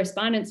up a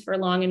correspondence for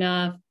long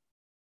enough,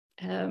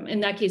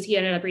 in that case, he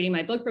ended up reading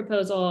my book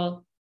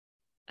proposal.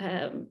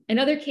 In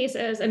other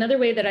cases, another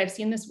way that I've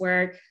seen this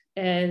work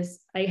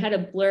is I had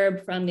a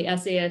blurb from the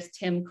essayist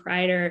Tim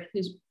Kreider,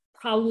 who's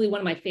probably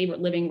one of my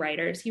favorite living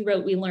writers. He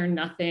wrote We Learn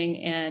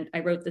Nothing, and I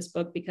wrote this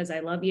book because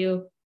I love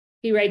you.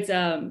 He writes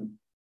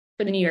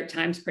for the New York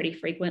Times pretty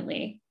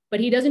frequently, but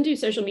he doesn't do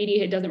social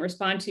media. He doesn't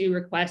respond to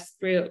requests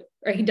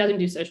he doesn't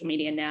do social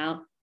media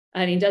now.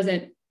 And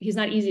he's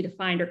not easy to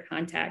find or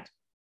contact.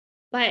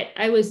 But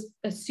I was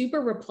a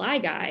super reply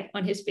guy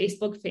on his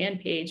Facebook fan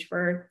page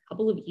for a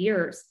couple of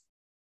years,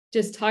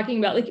 just talking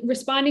about, like,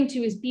 responding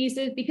to his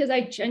pieces because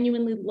I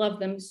genuinely love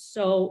them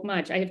so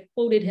much. I have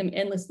quoted him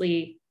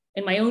endlessly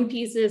in my own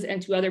pieces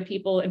and to other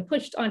people, and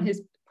pushed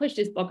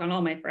his book on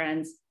all my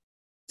friends.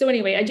 So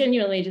anyway, I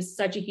genuinely just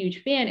such a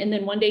huge fan. And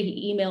then one day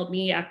he emailed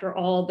me after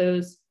all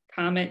those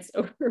comments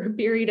over a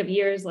period of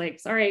years,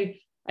 like,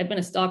 sorry, I've been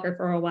a stalker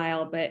for a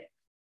while, but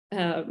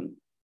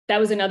that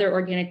was another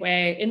organic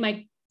way. In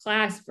my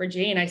class for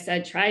Jane, I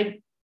said, try,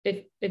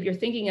 if you're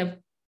thinking of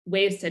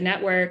ways to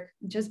network,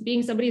 just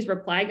being somebody's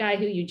reply guy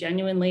who you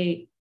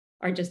genuinely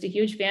are just a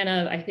huge fan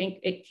of. I think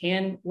it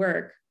can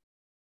work.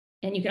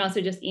 And you can also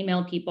just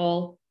email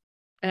people.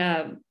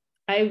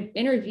 I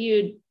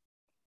interviewed,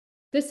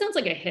 this sounds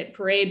like a hit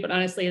parade, but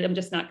honestly, I'm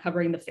just not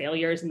covering the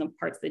failures and the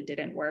parts that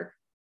didn't work.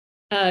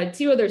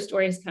 Two other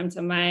stories come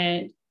to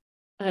mind.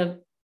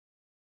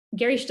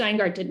 Gary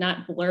Steingart did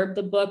not blurb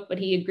the book, but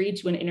he agreed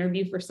to an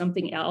interview for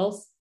something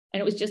else. And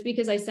it was just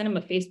because I sent him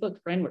a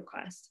Facebook friend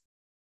request.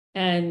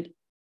 And,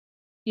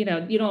 you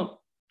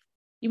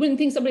wouldn't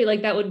think somebody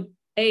like that would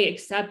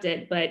accept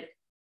it, but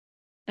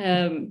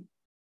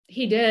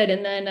he did.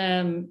 And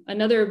then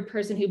another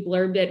person who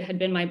blurbed it had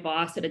been my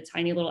boss at a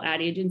tiny little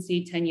ad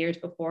agency 10 years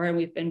before, and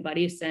we've been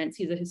buddies since.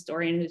 He's a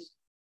historian who's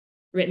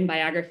written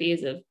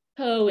biographies of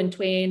Poe and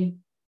Twain.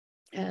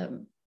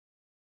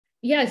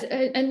 Yes,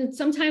 and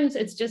sometimes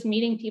it's just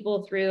meeting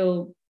people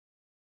through,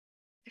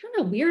 I don't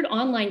know, weird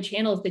online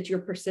channels that you're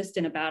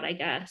persistent about, I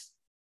guess.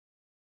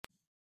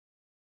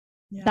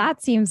 Yeah.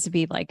 That seems to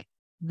be like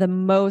the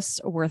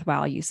most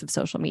worthwhile use of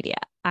social media,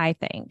 I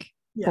think,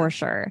 for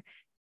sure.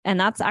 And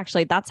that's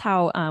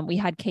how we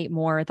had Kate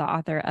Moore, the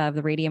author of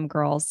The Radium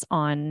Girls,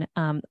 on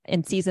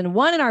in season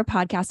 1 in our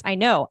podcast. I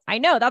know.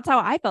 That's how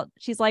I felt.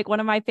 She's like one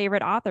of my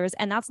favorite authors.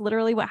 And that's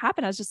literally what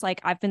happened. I was just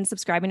like, I've been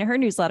subscribing to her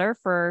newsletter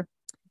for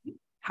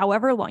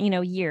however long,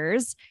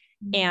 years,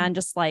 and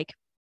just like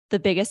the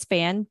biggest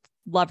fan,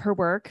 love her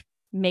work,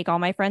 make all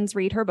my friends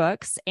read her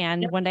books.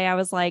 And one day I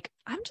was like,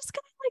 I'm just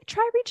going to like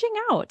try reaching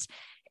out.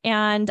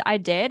 And I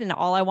did. And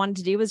all I wanted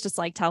to do was just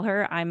like tell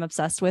her I'm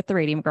obsessed with The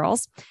Radium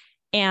Girls.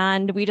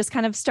 And we just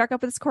kind of struck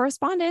up with this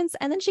correspondence.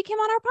 And then she came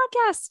on our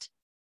podcast.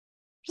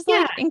 Just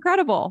like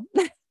incredible.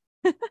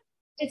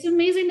 It's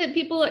amazing that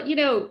people, I'm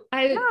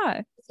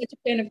such a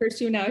fan of hers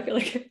too now. I feel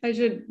like I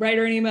should write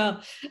her an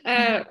email.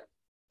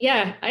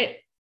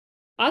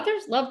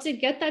 Authors love to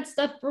get that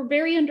stuff for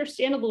very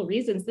understandable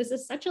reasons. This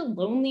is such a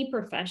lonely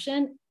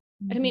profession.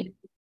 I mean,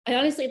 I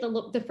honestly,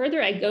 the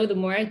further I go, the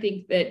more I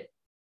think that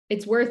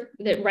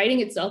that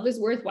writing itself is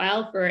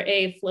worthwhile for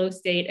A, flow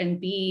state,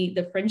 and B,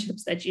 the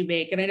friendships that you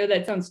make. And I know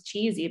that sounds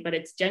cheesy, but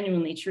it's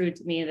genuinely true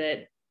to me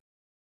that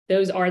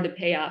those are the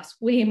payoffs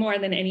way more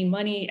than any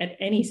money at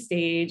any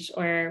stage,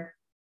 or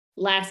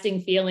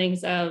lasting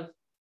feelings of,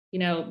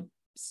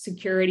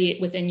 security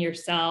within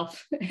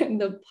yourself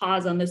and the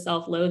pause on the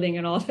self-loathing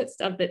and all that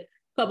stuff that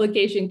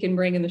publication can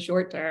bring in the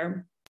short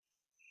term.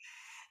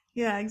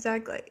 Yeah,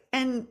 exactly.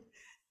 And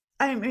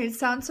I mean, it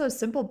sounds so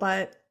simple,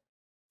 but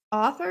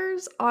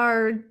authors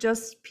are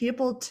just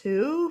people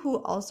too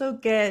who also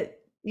get,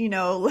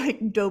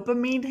 like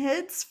dopamine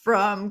hits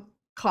from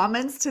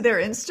comments to their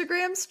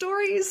Instagram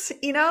stories,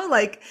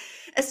 like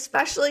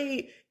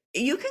especially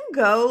you can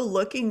go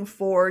looking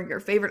for your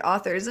favorite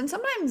authors, and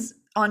sometimes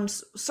on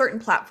certain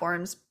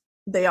platforms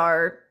they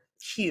are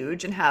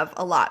huge and have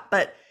a lot,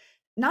 but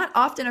not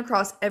often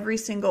across every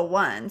single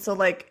one. So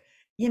like,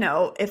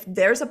 if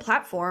there's a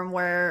platform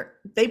where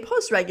they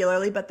post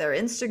regularly, but their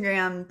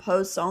Instagram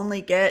posts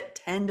only get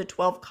 10 to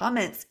 12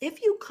 comments,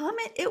 if you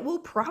comment, it will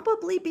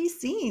probably be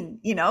seen,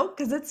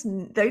 because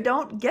they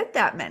don't get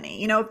that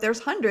many. If there's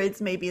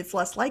hundreds, maybe it's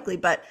less likely.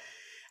 But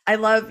I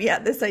love,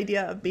 this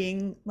idea of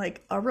being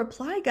like a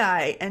reply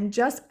guy and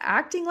just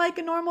acting like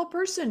a normal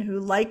person who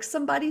likes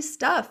somebody's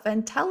stuff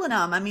and telling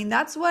them. I mean,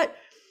 that's what,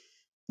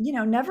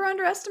 never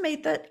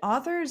underestimate that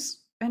authors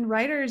and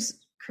writers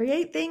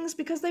create things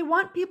because they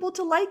want people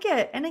to like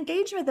it and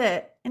engage with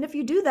it. And if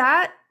you do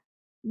that,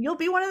 you'll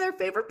be one of their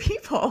favorite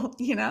people,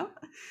 And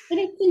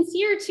it's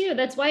sincere too.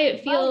 That's why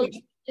it feels,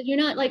 you're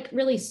not like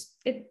really,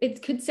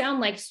 it could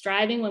sound like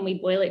striving when we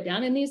boil it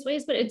down in these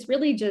ways, but it's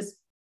really just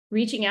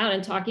reaching out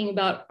and talking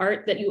about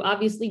art that you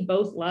obviously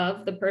both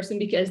love, the person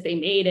because they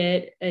made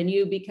it, and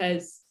you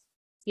because,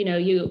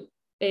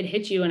 it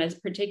hit you in a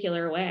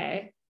particular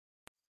way.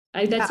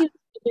 That's a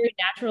very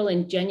natural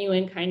and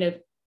genuine kind of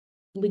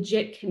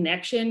legit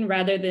connection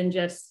rather than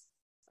just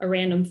a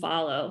random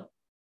follow.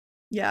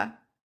 Yeah.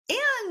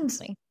 And,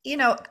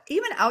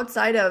 even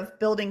outside of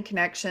building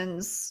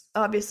connections,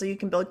 obviously you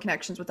can build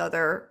connections with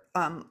other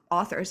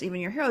authors,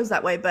 even your heroes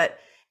that way, but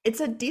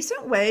it's a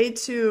decent way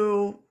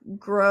to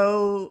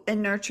grow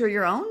and nurture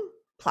your own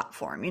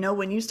platform.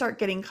 When you start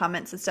getting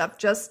comments and stuff.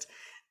 Just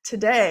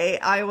today,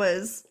 I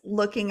was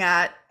looking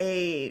at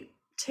a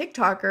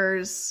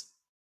TikToker's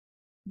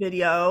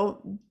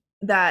video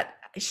that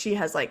she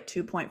has like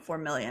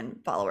 2.4 million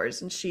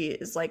followers, and she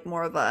is like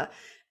more of a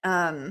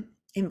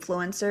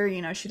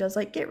influencer. She does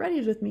like get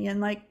ready with me and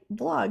like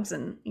vlogs,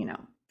 and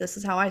this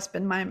is how I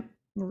spend my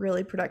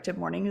really productive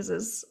mornings,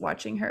 is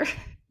watching her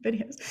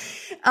videos.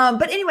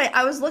 But anyway,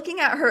 I was looking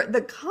at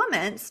the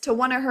comments to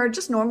one of her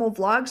just normal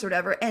vlogs or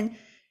whatever, and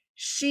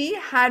she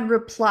had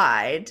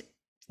replied.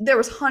 There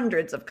was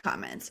hundreds of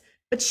comments,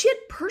 but she had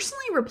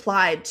personally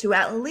replied to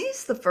at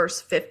least the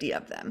first 50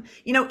 of them.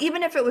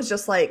 Even if it was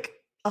just like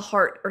a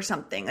heart or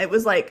something. It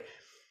was like,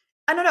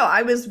 I don't know.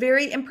 I was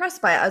very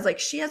impressed by it. I was like,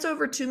 she has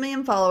over 2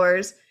 million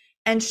followers,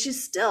 and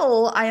she's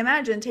still, I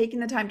imagine, taking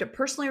the time to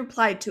personally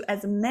reply to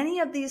as many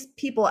of these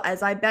people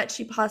as I bet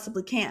she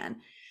possibly can.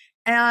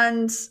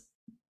 And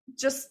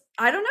just,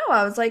 I don't know.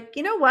 I was like,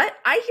 you know what?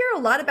 I hear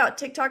a lot about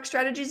TikTok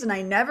strategies, and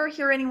I never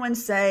hear anyone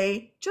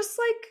say, just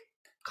like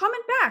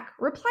comment back,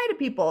 reply to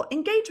people,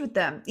 engage with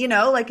them,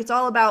 like it's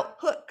all about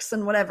hooks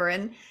and whatever.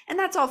 And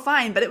that's all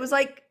fine. But it was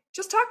like,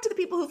 just talk to the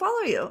people who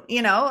follow you,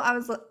 I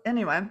was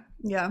anyway.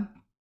 Yeah.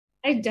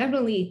 I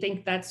definitely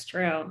think that's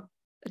true.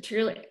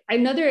 Truly,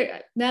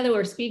 another, now that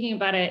we're speaking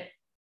about it,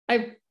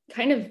 I've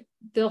kind of,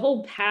 the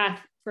whole path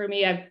for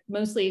me, I've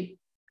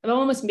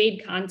almost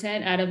made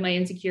content out of my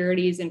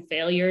insecurities and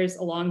failures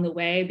along the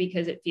way,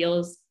 because it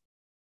feels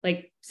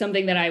like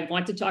something that I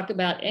want to talk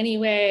about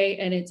anyway.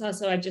 And it's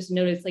also, I've just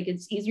noticed, like,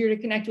 it's easier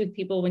to connect with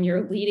people when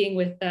you're leading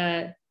with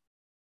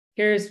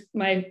here's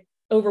my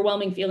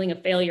overwhelming feeling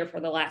of failure for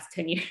the last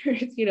 10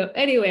 years.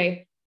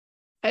 Anyway,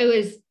 I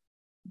was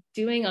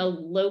doing a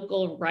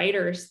local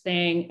writers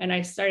thing, and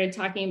I started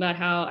talking about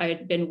how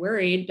I'd been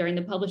worried during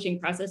the publishing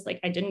process. Like,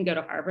 I didn't go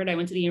to Harvard. I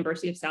went to the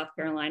University of South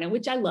Carolina,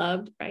 which I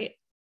loved, right?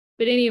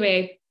 But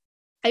anyway,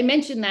 I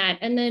mentioned that.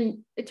 And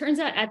then it turns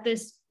out at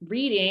this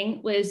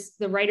reading was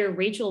the writer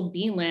Rachel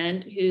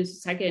Beanland,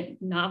 whose second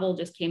novel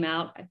just came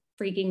out. I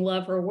freaking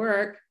love her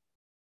work.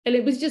 And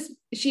it was just,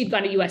 she'd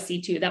gone to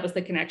USC too. That was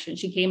the connection.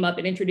 She came up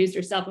and introduced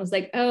herself and was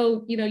like,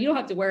 oh, you don't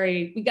have to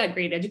worry. We got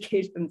great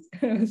educations.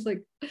 I was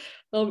like,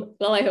 well,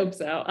 I hope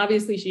so.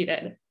 Obviously she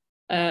did.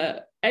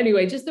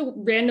 Anyway, just the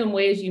random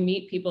ways you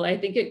meet people. I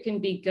think it can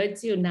be good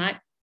to not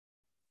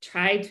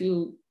try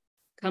to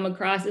come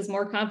across as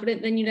more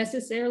confident than you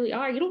necessarily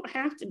are. You don't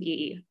have to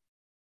be.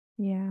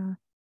 Yeah.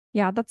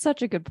 Yeah, that's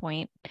such a good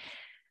point.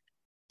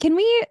 Can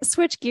we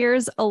switch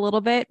gears a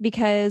little bit?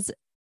 Because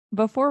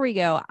before we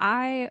go,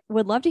 I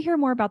would love to hear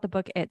more about the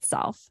book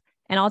itself.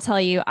 And I'll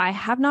tell you, I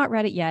have not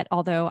read it yet,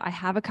 although I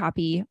have a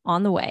copy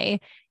on the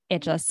way.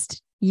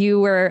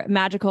 You were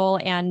magical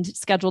and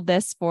scheduled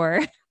this for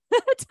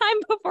time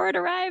before it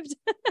arrived.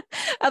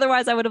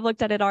 Otherwise, I would have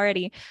looked at it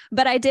already.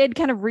 But I did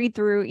kind of read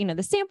through,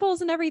 the samples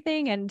and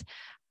everything. And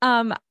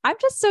I'm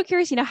just so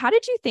curious, how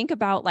did you think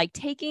about like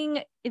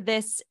taking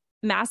this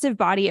massive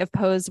body of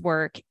Poe's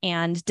work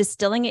and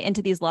distilling it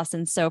into these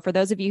lessons? So for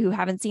those of you who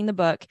haven't seen the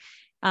book,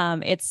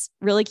 it's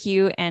really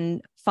cute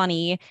and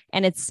funny,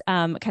 and it's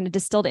kind of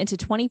distilled into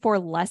 24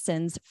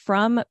 lessons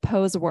from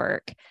Poe's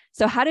work.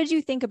 So how did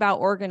you think about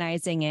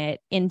organizing it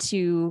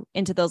into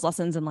those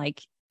lessons and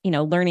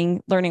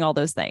learning all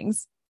those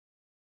things?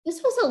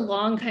 This was a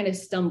long kind of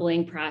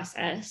stumbling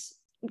process.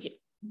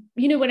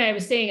 When I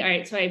was saying, all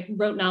right, so I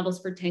wrote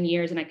novels for 10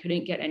 years and I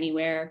couldn't get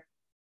anywhere.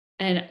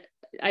 And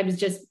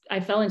I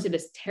fell into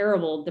this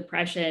terrible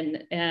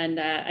depression, and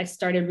I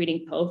started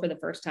reading Poe for the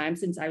first time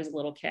since I was a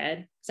little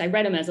kid. So I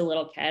read him as a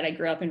little kid. I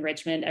grew up in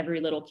Richmond. Every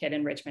little kid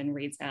in Richmond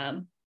reads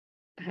him.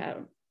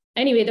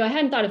 Anyway, though I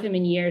hadn't thought of him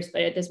in years,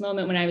 but at this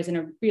moment when I was in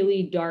a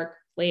really dark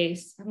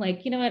place, I'm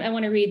like, you know what? I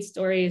want to read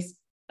stories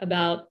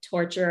about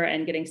torture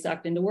and getting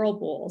sucked into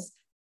whirlpools.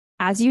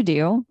 As you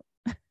do.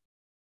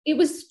 It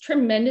was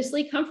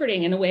tremendously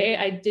comforting in a way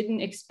I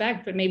didn't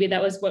expect, but maybe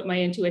that was what my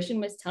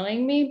intuition was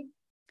telling me.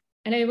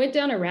 And I went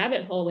down a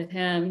rabbit hole with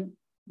him,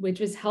 which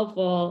was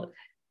helpful.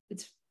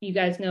 You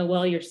guys know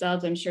well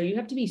yourselves, I'm sure. You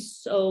have to be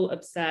so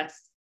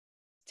obsessed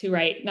to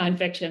write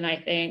nonfiction, I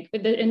think.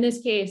 But in this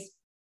case,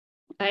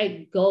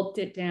 I gulped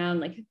it down.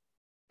 Like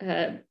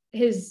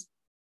his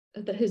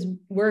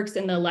works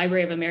in the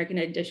Library of America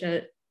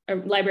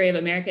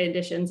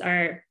editions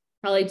are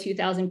probably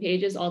 2,000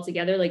 pages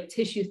altogether, like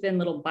tissue thin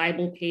little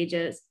Bible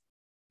pages.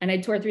 And I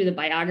tore through the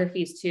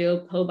biographies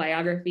too. Poe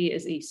biography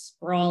is a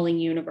sprawling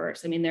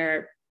universe. I mean, there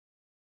are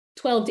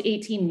 12 to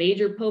 18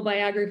 major Poe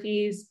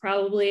biographies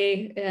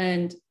probably.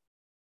 And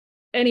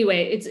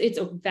anyway, it's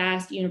a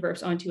vast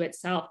universe unto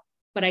itself.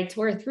 But I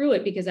tore through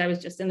it because I was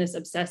just in this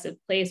obsessive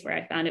place where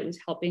I found it was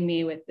helping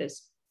me with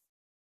this,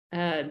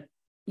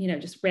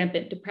 just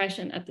rampant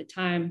depression at the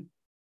time.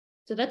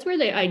 So that's where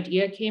the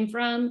idea came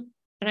from.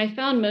 And I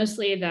found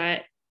mostly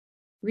that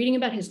reading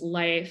about his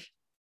life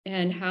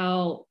and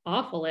how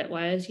awful it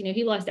was,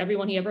 he lost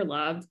everyone he ever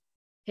loved.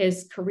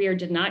 His career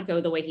did not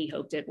go the way he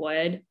hoped it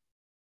would.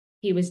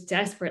 He was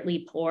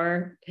desperately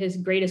poor. His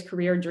greatest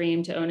career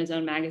dream to own his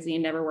own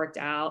magazine never worked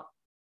out.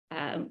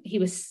 He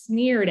was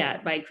sneered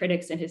at by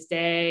critics in his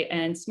day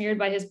and smeared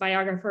by his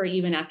biographer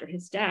even after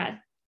his death.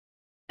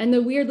 And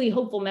the weirdly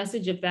hopeful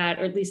message of that,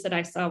 or at least that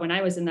I saw when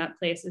I was in that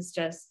place, is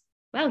just,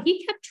 wow,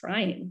 he kept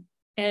trying.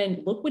 And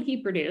look what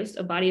he produced,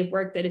 a body of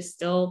work that is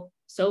still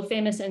so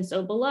famous and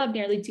so beloved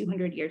nearly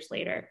 200 years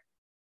later.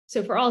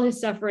 So for all his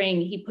suffering,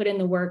 he put in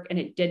the work and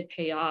it did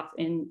pay off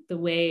in the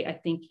way I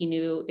think he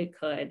knew it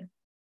could,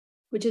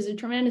 which is a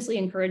tremendously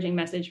encouraging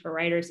message for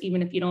writers,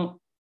 even if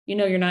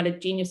you're not a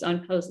genius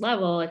on Poe's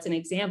level. It's an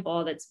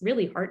example that's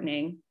really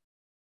heartening.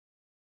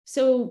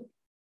 So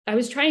I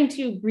was trying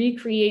to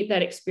recreate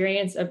that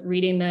experience of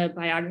reading the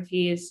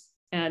biographies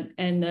and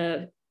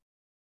the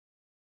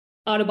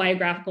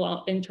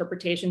autobiographical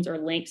interpretations or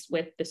links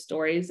with the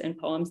stories and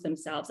poems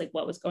themselves, like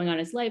what was going on in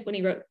his life when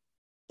he wrote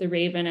The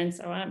Raven and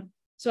so on.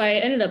 So I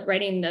ended up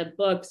writing the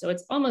book. So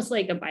it's almost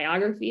like a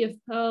biography of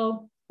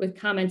Poe with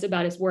comments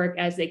about his work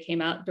as they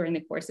came out during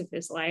the course of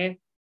his life,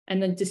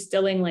 and then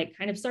distilling like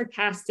kind of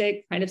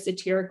sarcastic, kind of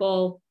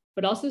satirical,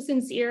 but also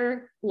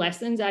sincere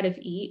lessons out of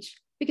each.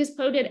 because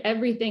Poe did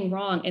everything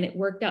wrong and it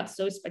worked out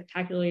so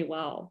spectacularly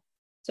well.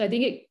 So I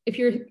think if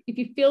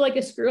you feel like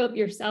a screw up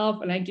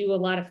yourself, and I do a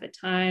lot of the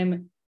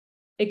time,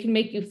 it can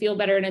make you feel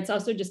better. And it's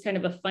also just kind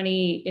of a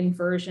funny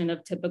inversion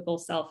of typical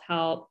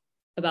self-help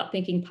about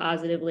thinking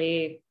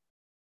positively,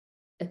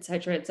 et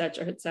cetera, et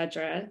cetera, et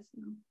cetera.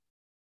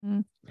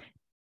 Mm,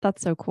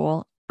 that's so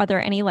cool. Are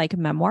there any like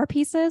memoir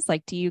pieces?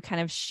 Like, do you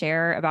kind of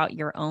share about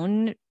your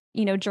own,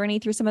 journey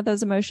through some of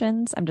those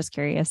emotions? I'm just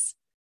curious.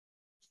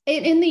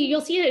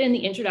 You'll see it in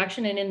the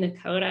introduction and in the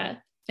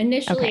coda. Okay.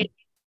 Initially,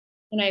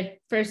 when I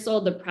first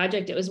sold the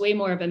project, it was way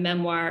more of a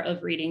memoir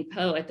of reading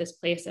Poe at this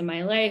place in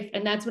my life.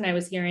 And that's when I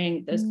was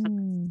hearing those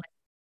comments like,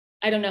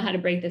 I don't know how to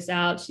break this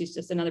out. She's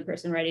just another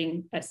person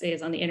writing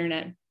essays on the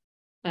internet,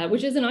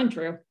 which isn't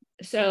untrue.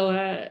 So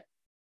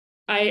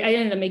I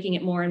ended up making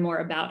it more and more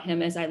about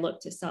him as I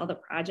looked to sell the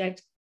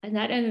project. And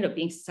that ended up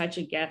being such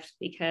a gift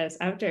because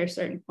after a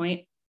certain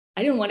point,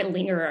 I didn't want to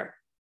linger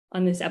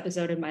on this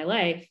episode in my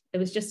life. It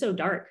was just so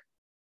dark.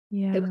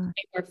 It was Yeah.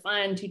 way more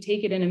fun to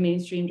take it in a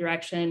mainstream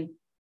direction.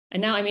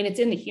 And now, I mean, it's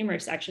in the humor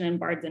section in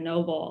Barnes and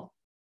Noble.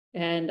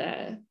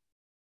 And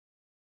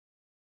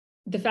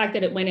the fact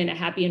that it went in a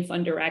happy and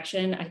fun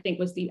direction, I think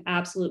was the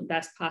absolute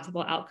best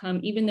possible outcome,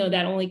 even though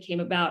that only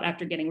came about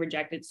after getting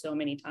rejected so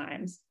many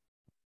times.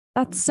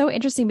 That's so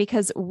interesting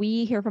because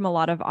we hear from a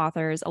lot of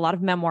authors, a lot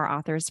of memoir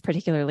authors,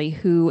 particularly,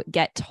 who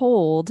get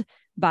told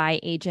by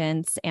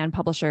agents and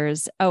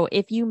publishers, oh,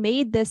 if you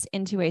made this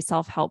into a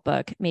self-help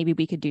book, maybe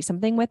we could do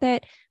something with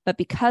it. But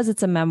because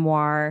it's a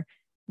memoir,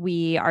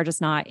 we are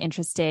just not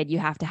interested. You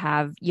have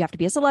to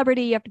be a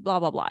celebrity, you have to blah,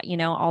 blah, blah,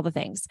 all the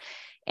things.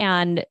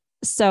 And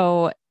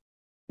so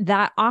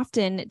that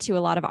often to a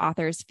lot of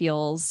authors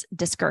feels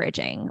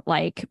discouraging.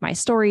 Like my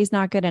story's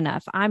not good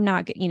enough. I'm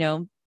not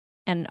good,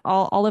 and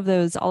all of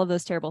those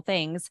terrible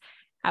things,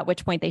 at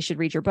which point they should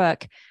read your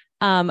book.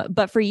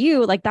 But for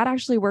you, like that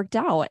actually worked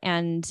out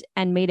and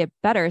made it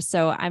better.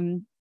 So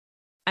I'm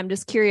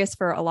just curious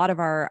for a lot of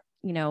our,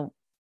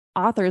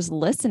 authors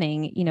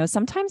listening,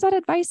 sometimes that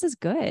advice is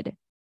good.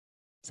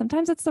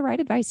 Sometimes it's the right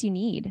advice you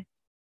need.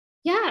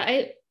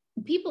 Yeah,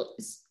 people,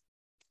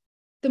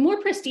 the more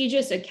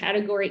prestigious a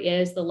category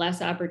is, the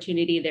less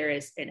opportunity there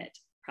is in it,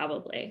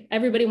 probably.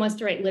 Everybody wants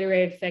to write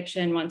literary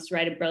fiction, wants to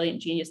write a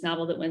brilliant genius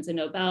novel that wins a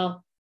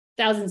Nobel.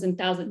 Thousands and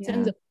thousands,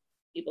 tens of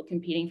people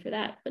competing for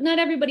that. But not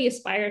everybody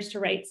aspires to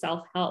write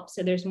self-help.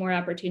 So there's more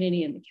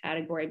opportunity in the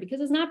category because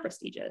it's not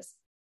prestigious.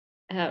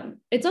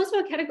 It's also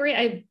a category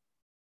I've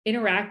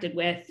interacted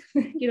with.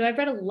 I've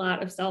read a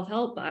lot of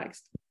self-help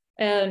books.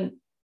 And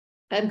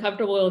I'm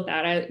comfortable with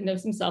that. I know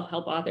some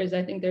self-help authors.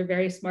 I think they're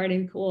very smart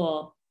and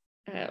cool.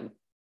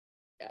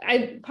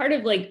 Part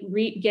of like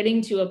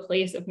getting to a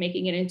place of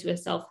making it into a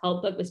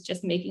self-help book was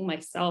just making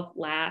myself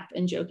laugh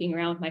and joking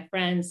around with my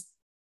friends.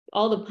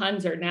 All the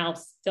puns are now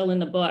still in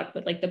the book,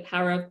 but like the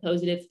power of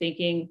positive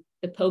thinking,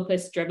 the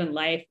purpose-driven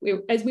life.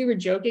 As we were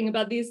joking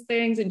about these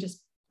things and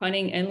just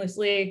punning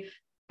endlessly,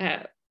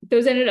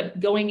 those ended up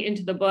going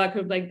into the book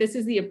of like, this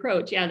is the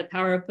approach. Yeah, the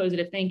power of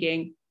positive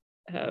thinking,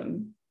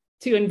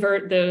 to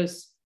invert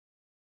those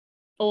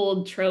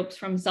old tropes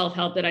from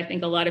self-help that I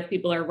think a lot of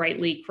people are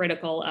rightly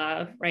critical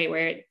of, right?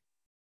 Where it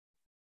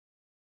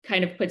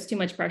kind of puts too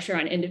much pressure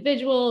on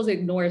individuals,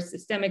 ignores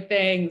systemic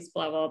things,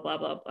 blah, blah, blah,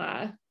 blah,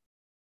 blah.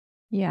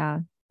 Yeah,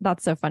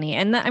 that's so funny.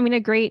 And I mean, a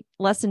great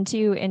lesson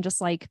too, in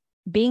just like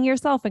being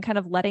yourself and kind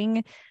of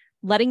letting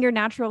your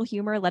natural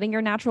humor, letting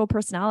your natural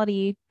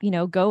personality,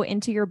 go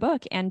into your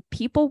book, and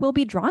people will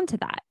be drawn to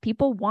that.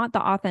 People want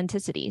the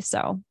authenticity.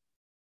 So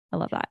I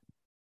love that.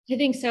 I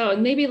think so.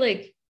 And maybe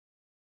like,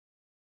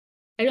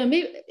 I don't know,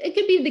 maybe it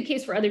could be the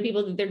case for other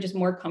people that they're just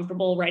more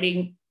comfortable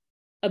writing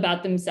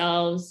about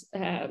themselves,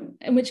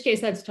 in which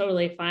case that's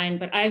totally fine.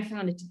 But I've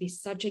found it to be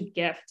such a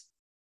gift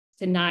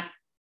to not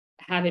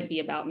have it be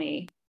about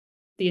me,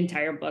 the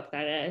entire book,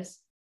 that is.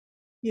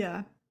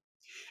 Yeah.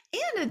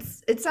 And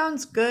it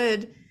sounds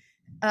good.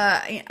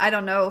 I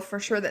don't know for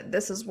sure that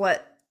this is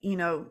what,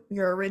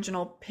 your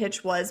original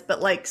pitch was,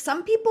 but like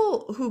some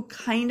people who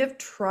kind of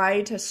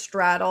try to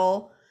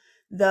straddle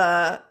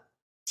the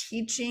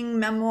teaching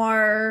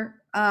memoir,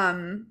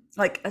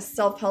 like a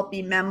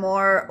self-helpy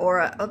memoir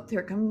or oh,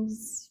 there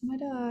comes my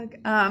dog.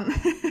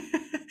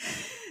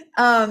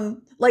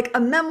 Like a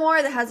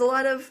memoir that has a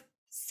lot of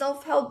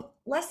self-help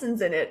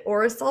lessons in it,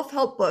 or a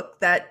self-help book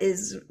that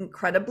is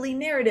incredibly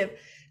narrative.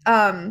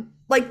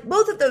 Like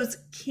both of those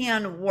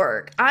can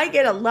work. I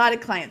get a lot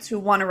of clients who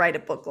want to write a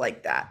book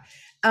like that.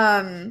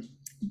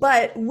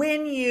 But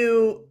when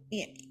you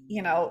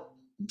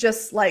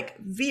just like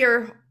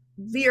veer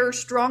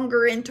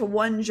stronger into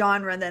one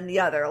genre than the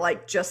other,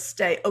 like just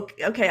stay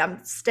okay,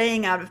 I'm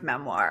staying out of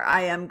memoir.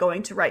 I am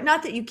going to write,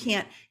 not that you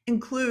can't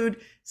include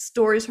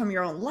stories from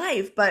your own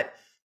life, but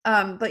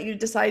you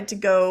decide to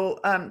go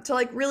to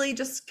like really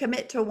just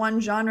commit to one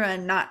genre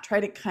and not try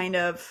to kind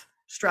of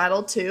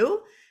straddle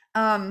two.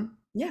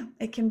 Yeah,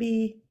 it can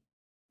be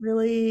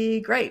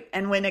really great.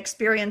 And when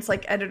experienced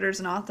like editors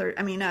and authors,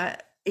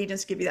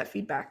 agents give you that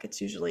feedback, it's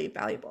usually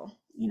valuable.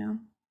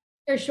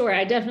 For sure.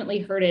 I definitely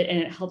heard it and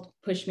it helped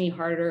push me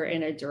harder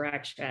in a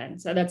direction.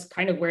 So that's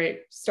kind of where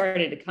it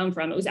started to come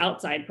from. It was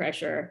outside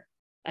pressure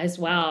as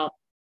well.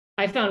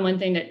 I found one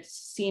thing that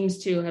seems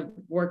to have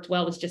worked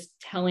well was just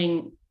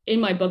telling in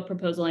my book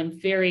proposal, I'm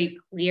very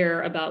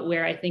clear about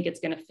where I think it's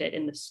going to fit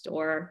in the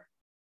store.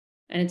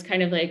 And it's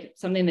kind of like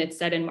something that's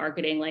said in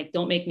marketing, like,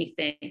 don't make me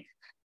think,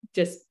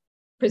 just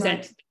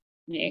present to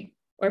me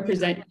or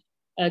present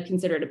a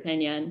considered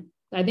opinion.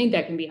 I think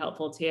that can be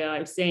helpful too. I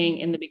was saying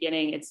in the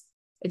beginning, it's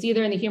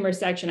either in the humor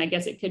section. I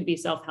guess it could be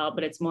self-help,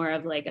 but it's more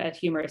of like a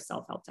humorous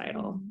self-help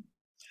title.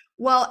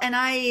 Well, and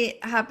I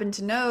happen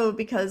to know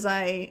because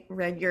I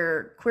read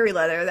your query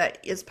letter that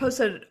is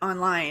posted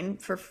online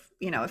for,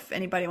 if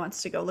anybody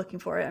wants to go looking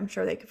for it, I'm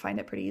sure they could find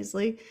it pretty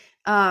easily.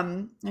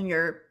 And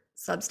your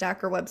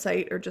Substack or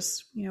website, or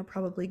just,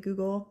 probably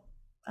Google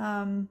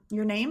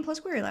your name plus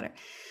query letter.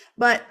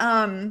 But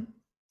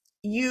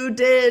you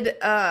did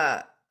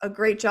a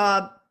great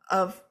job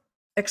of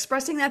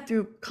expressing that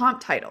through comp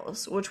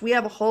titles, which we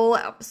have a whole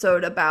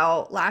episode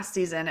about last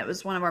season. It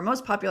was one of our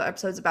most popular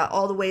episodes about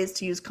all the ways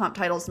to use comp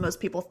titles.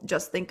 Most people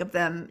just think of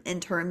them in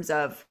terms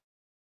of,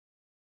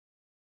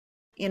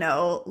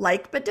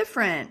 like but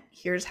different.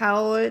 Here's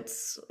how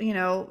it's,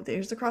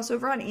 there's the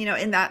crossover on,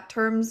 in that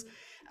terms.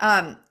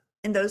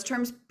 In those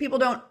terms, people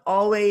don't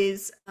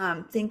always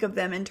think of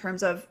them in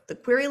terms of the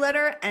query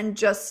letter and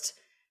just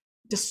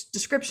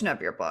description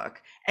of your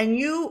book. And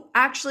you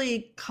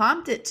actually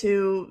comped it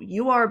to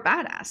 "You Are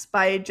Badass"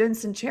 by Jen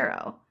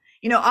Sincero.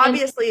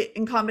 Obviously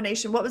in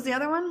combination. What was the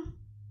other one?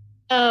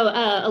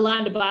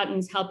 Alonda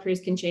Botton's "How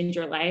Proust Can Change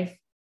Your Life."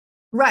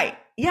 Right.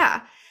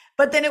 Yeah.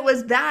 But then it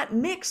was that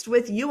mixed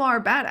with "You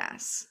Are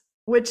Badass,"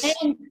 which,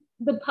 and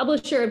the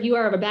publisher of "You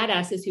Are a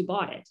Badass" is who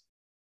bought it.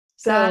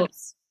 So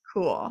that's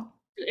cool.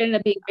 It ended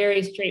up being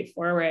very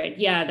straightforward.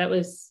 Yeah, that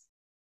was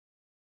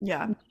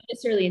not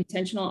necessarily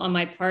intentional on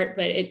my part,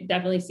 but it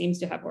definitely seems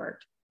to have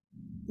worked.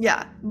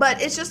 Yeah,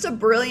 but it's just a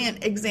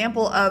brilliant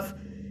example of,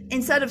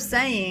 instead of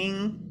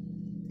saying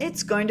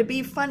it's going to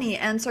be funny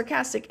and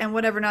sarcastic and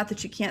whatever, not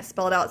that you can't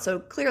spell it out so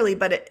clearly,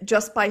 but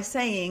just by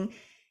saying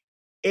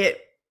it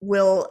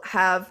will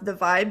have the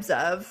vibes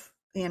of,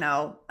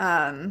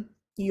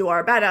 you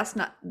are badass.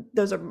 Not,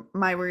 those are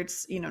my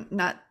words,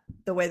 not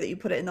the way that you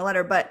put it in the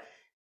letter, but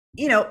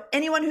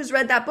anyone who's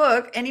read that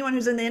book, anyone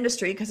who's in the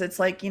industry, because it's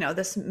like,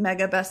 this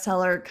mega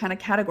bestseller kind of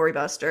category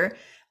buster,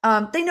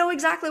 they know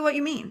exactly what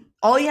you mean.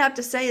 All you have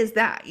to say is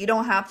that. You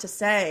don't have to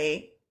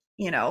say,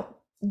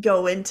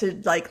 go into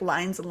like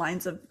lines and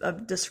lines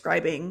of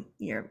describing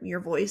your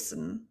voice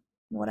and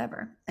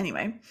whatever.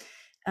 Anyway,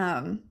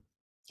 that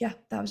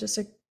was just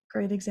a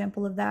great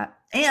example of that.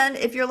 And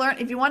if you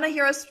want to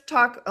hear us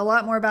talk a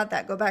lot more about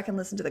that, go back and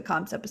listen to the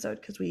comps episode,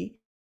 because we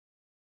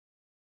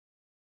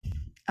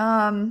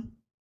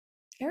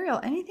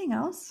Ariel, anything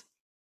else?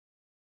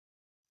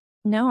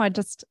 No,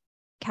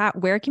 Kat,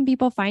 where can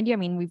people find you? I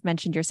mean, we've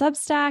mentioned your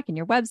Substack and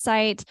your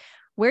website.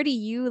 Where do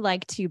you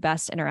like to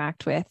best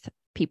interact with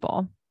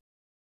people?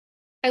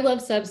 I love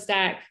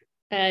Substack,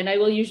 and I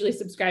will usually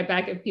subscribe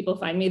back if people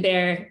find me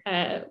there.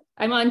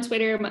 I'm on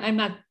Twitter. I'm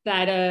not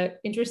that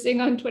interesting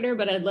on Twitter,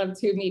 but I'd love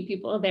to meet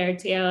people there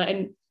too.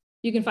 And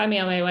you can find me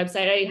on my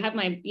website. I have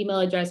my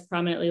email address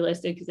prominently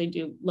listed because I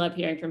do love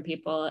hearing from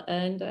people.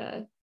 And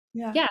I'm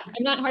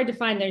not hard to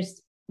find. There's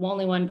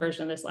only one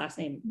version of this last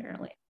name,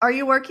 apparently. Are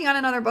you working on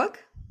another book?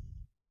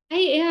 I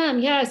am,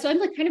 yeah. So I'm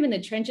like kind of in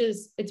the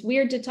trenches. It's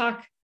weird to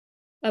talk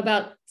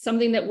about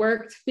something that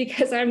worked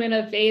because I'm in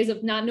a phase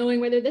of not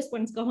knowing whether this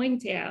one's going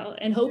to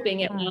and hoping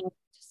it will.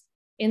 Just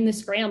in the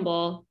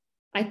scramble,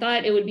 I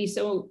thought it would be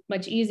so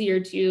much easier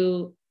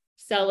to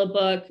sell a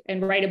book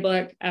and write a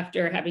book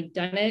after having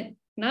done it.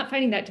 Not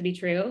finding that to be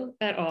true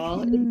at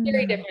all. It's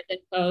very different than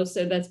Poe,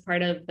 so that's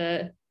part of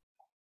the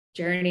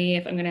journey,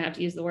 if I'm going to have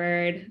to use the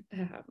word.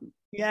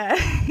 Yeah.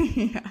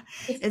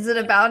 Is it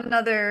about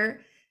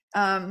another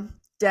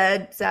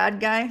dead sad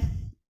guy?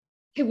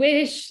 I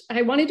wish.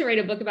 I wanted to write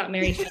a book about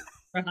Mary Shelley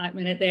for a hot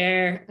minute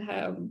there,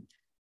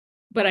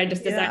 but I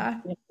just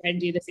decided to try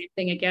and do the same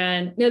thing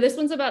again. No, this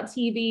one's about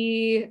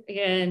TV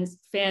and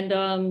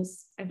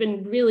fandoms. I've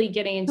been really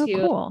getting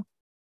into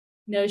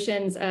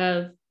notions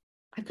of.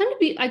 I've come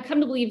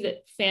to believe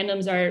that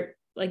fandoms are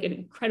like an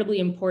incredibly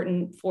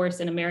important force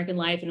in American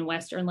life and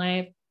Western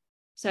life.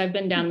 So I've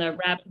been down the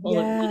rabbit hole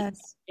of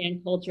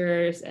fan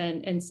cultures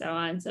and so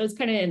on. So it's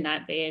kind of in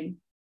that vein.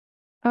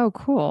 Oh,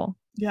 cool.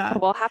 Yeah.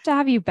 We'll have to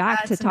have you back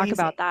That's to talk amazing.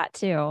 about that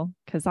too,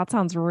 because that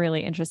sounds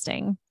really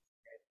interesting.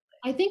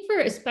 I think for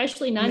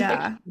especially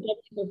nonfiction,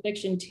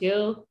 fiction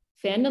too,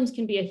 fandoms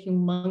can be a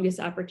humongous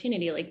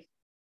opportunity. Like,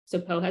 so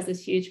Poe has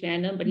this huge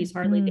fandom, but he's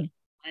hardly the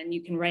one.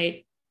 You can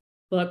write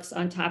books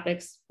on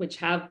topics which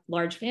have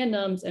large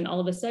fandoms, and all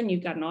of a sudden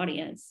you've got an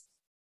audience.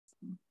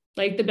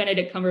 Like the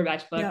Benedict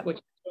Cumberbatch book, which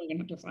I'm really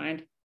going to have to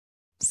find.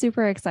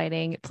 Super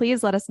exciting.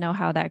 Please let us know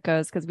how that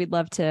goes, because we'd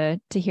love to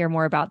hear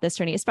more about this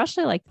journey,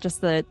 especially like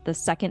just the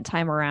second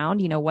time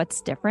around,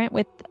 what's different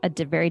with a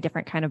very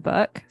different kind of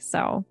book.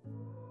 So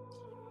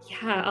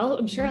Yeah,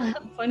 I'm sure I'll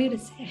have plenty to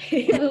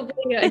say.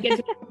 Hopefully I get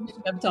to finish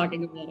up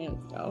talking about it.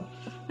 So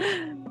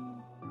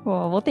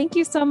Cool. Well, thank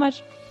you so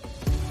much.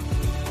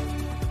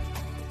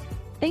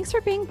 Thanks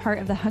for being part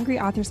of the Hungry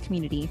Authors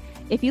community.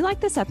 If you like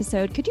this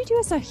episode, could you do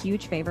us a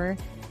huge favor?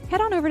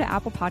 Head on over to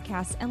Apple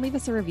Podcasts and leave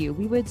us a review.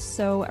 We would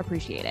so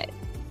appreciate it.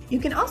 You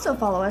can also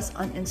follow us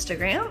on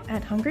Instagram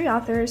at Hungry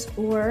Authors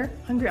or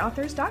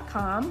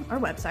hungryauthors.com, our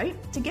website,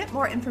 to get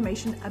more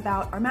information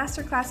about our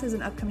masterclasses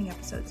and upcoming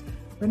episodes.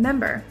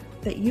 Remember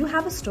that you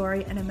have a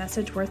story and a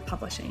message worth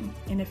publishing,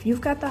 and if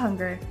you've got the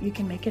hunger, you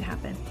can make it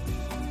happen.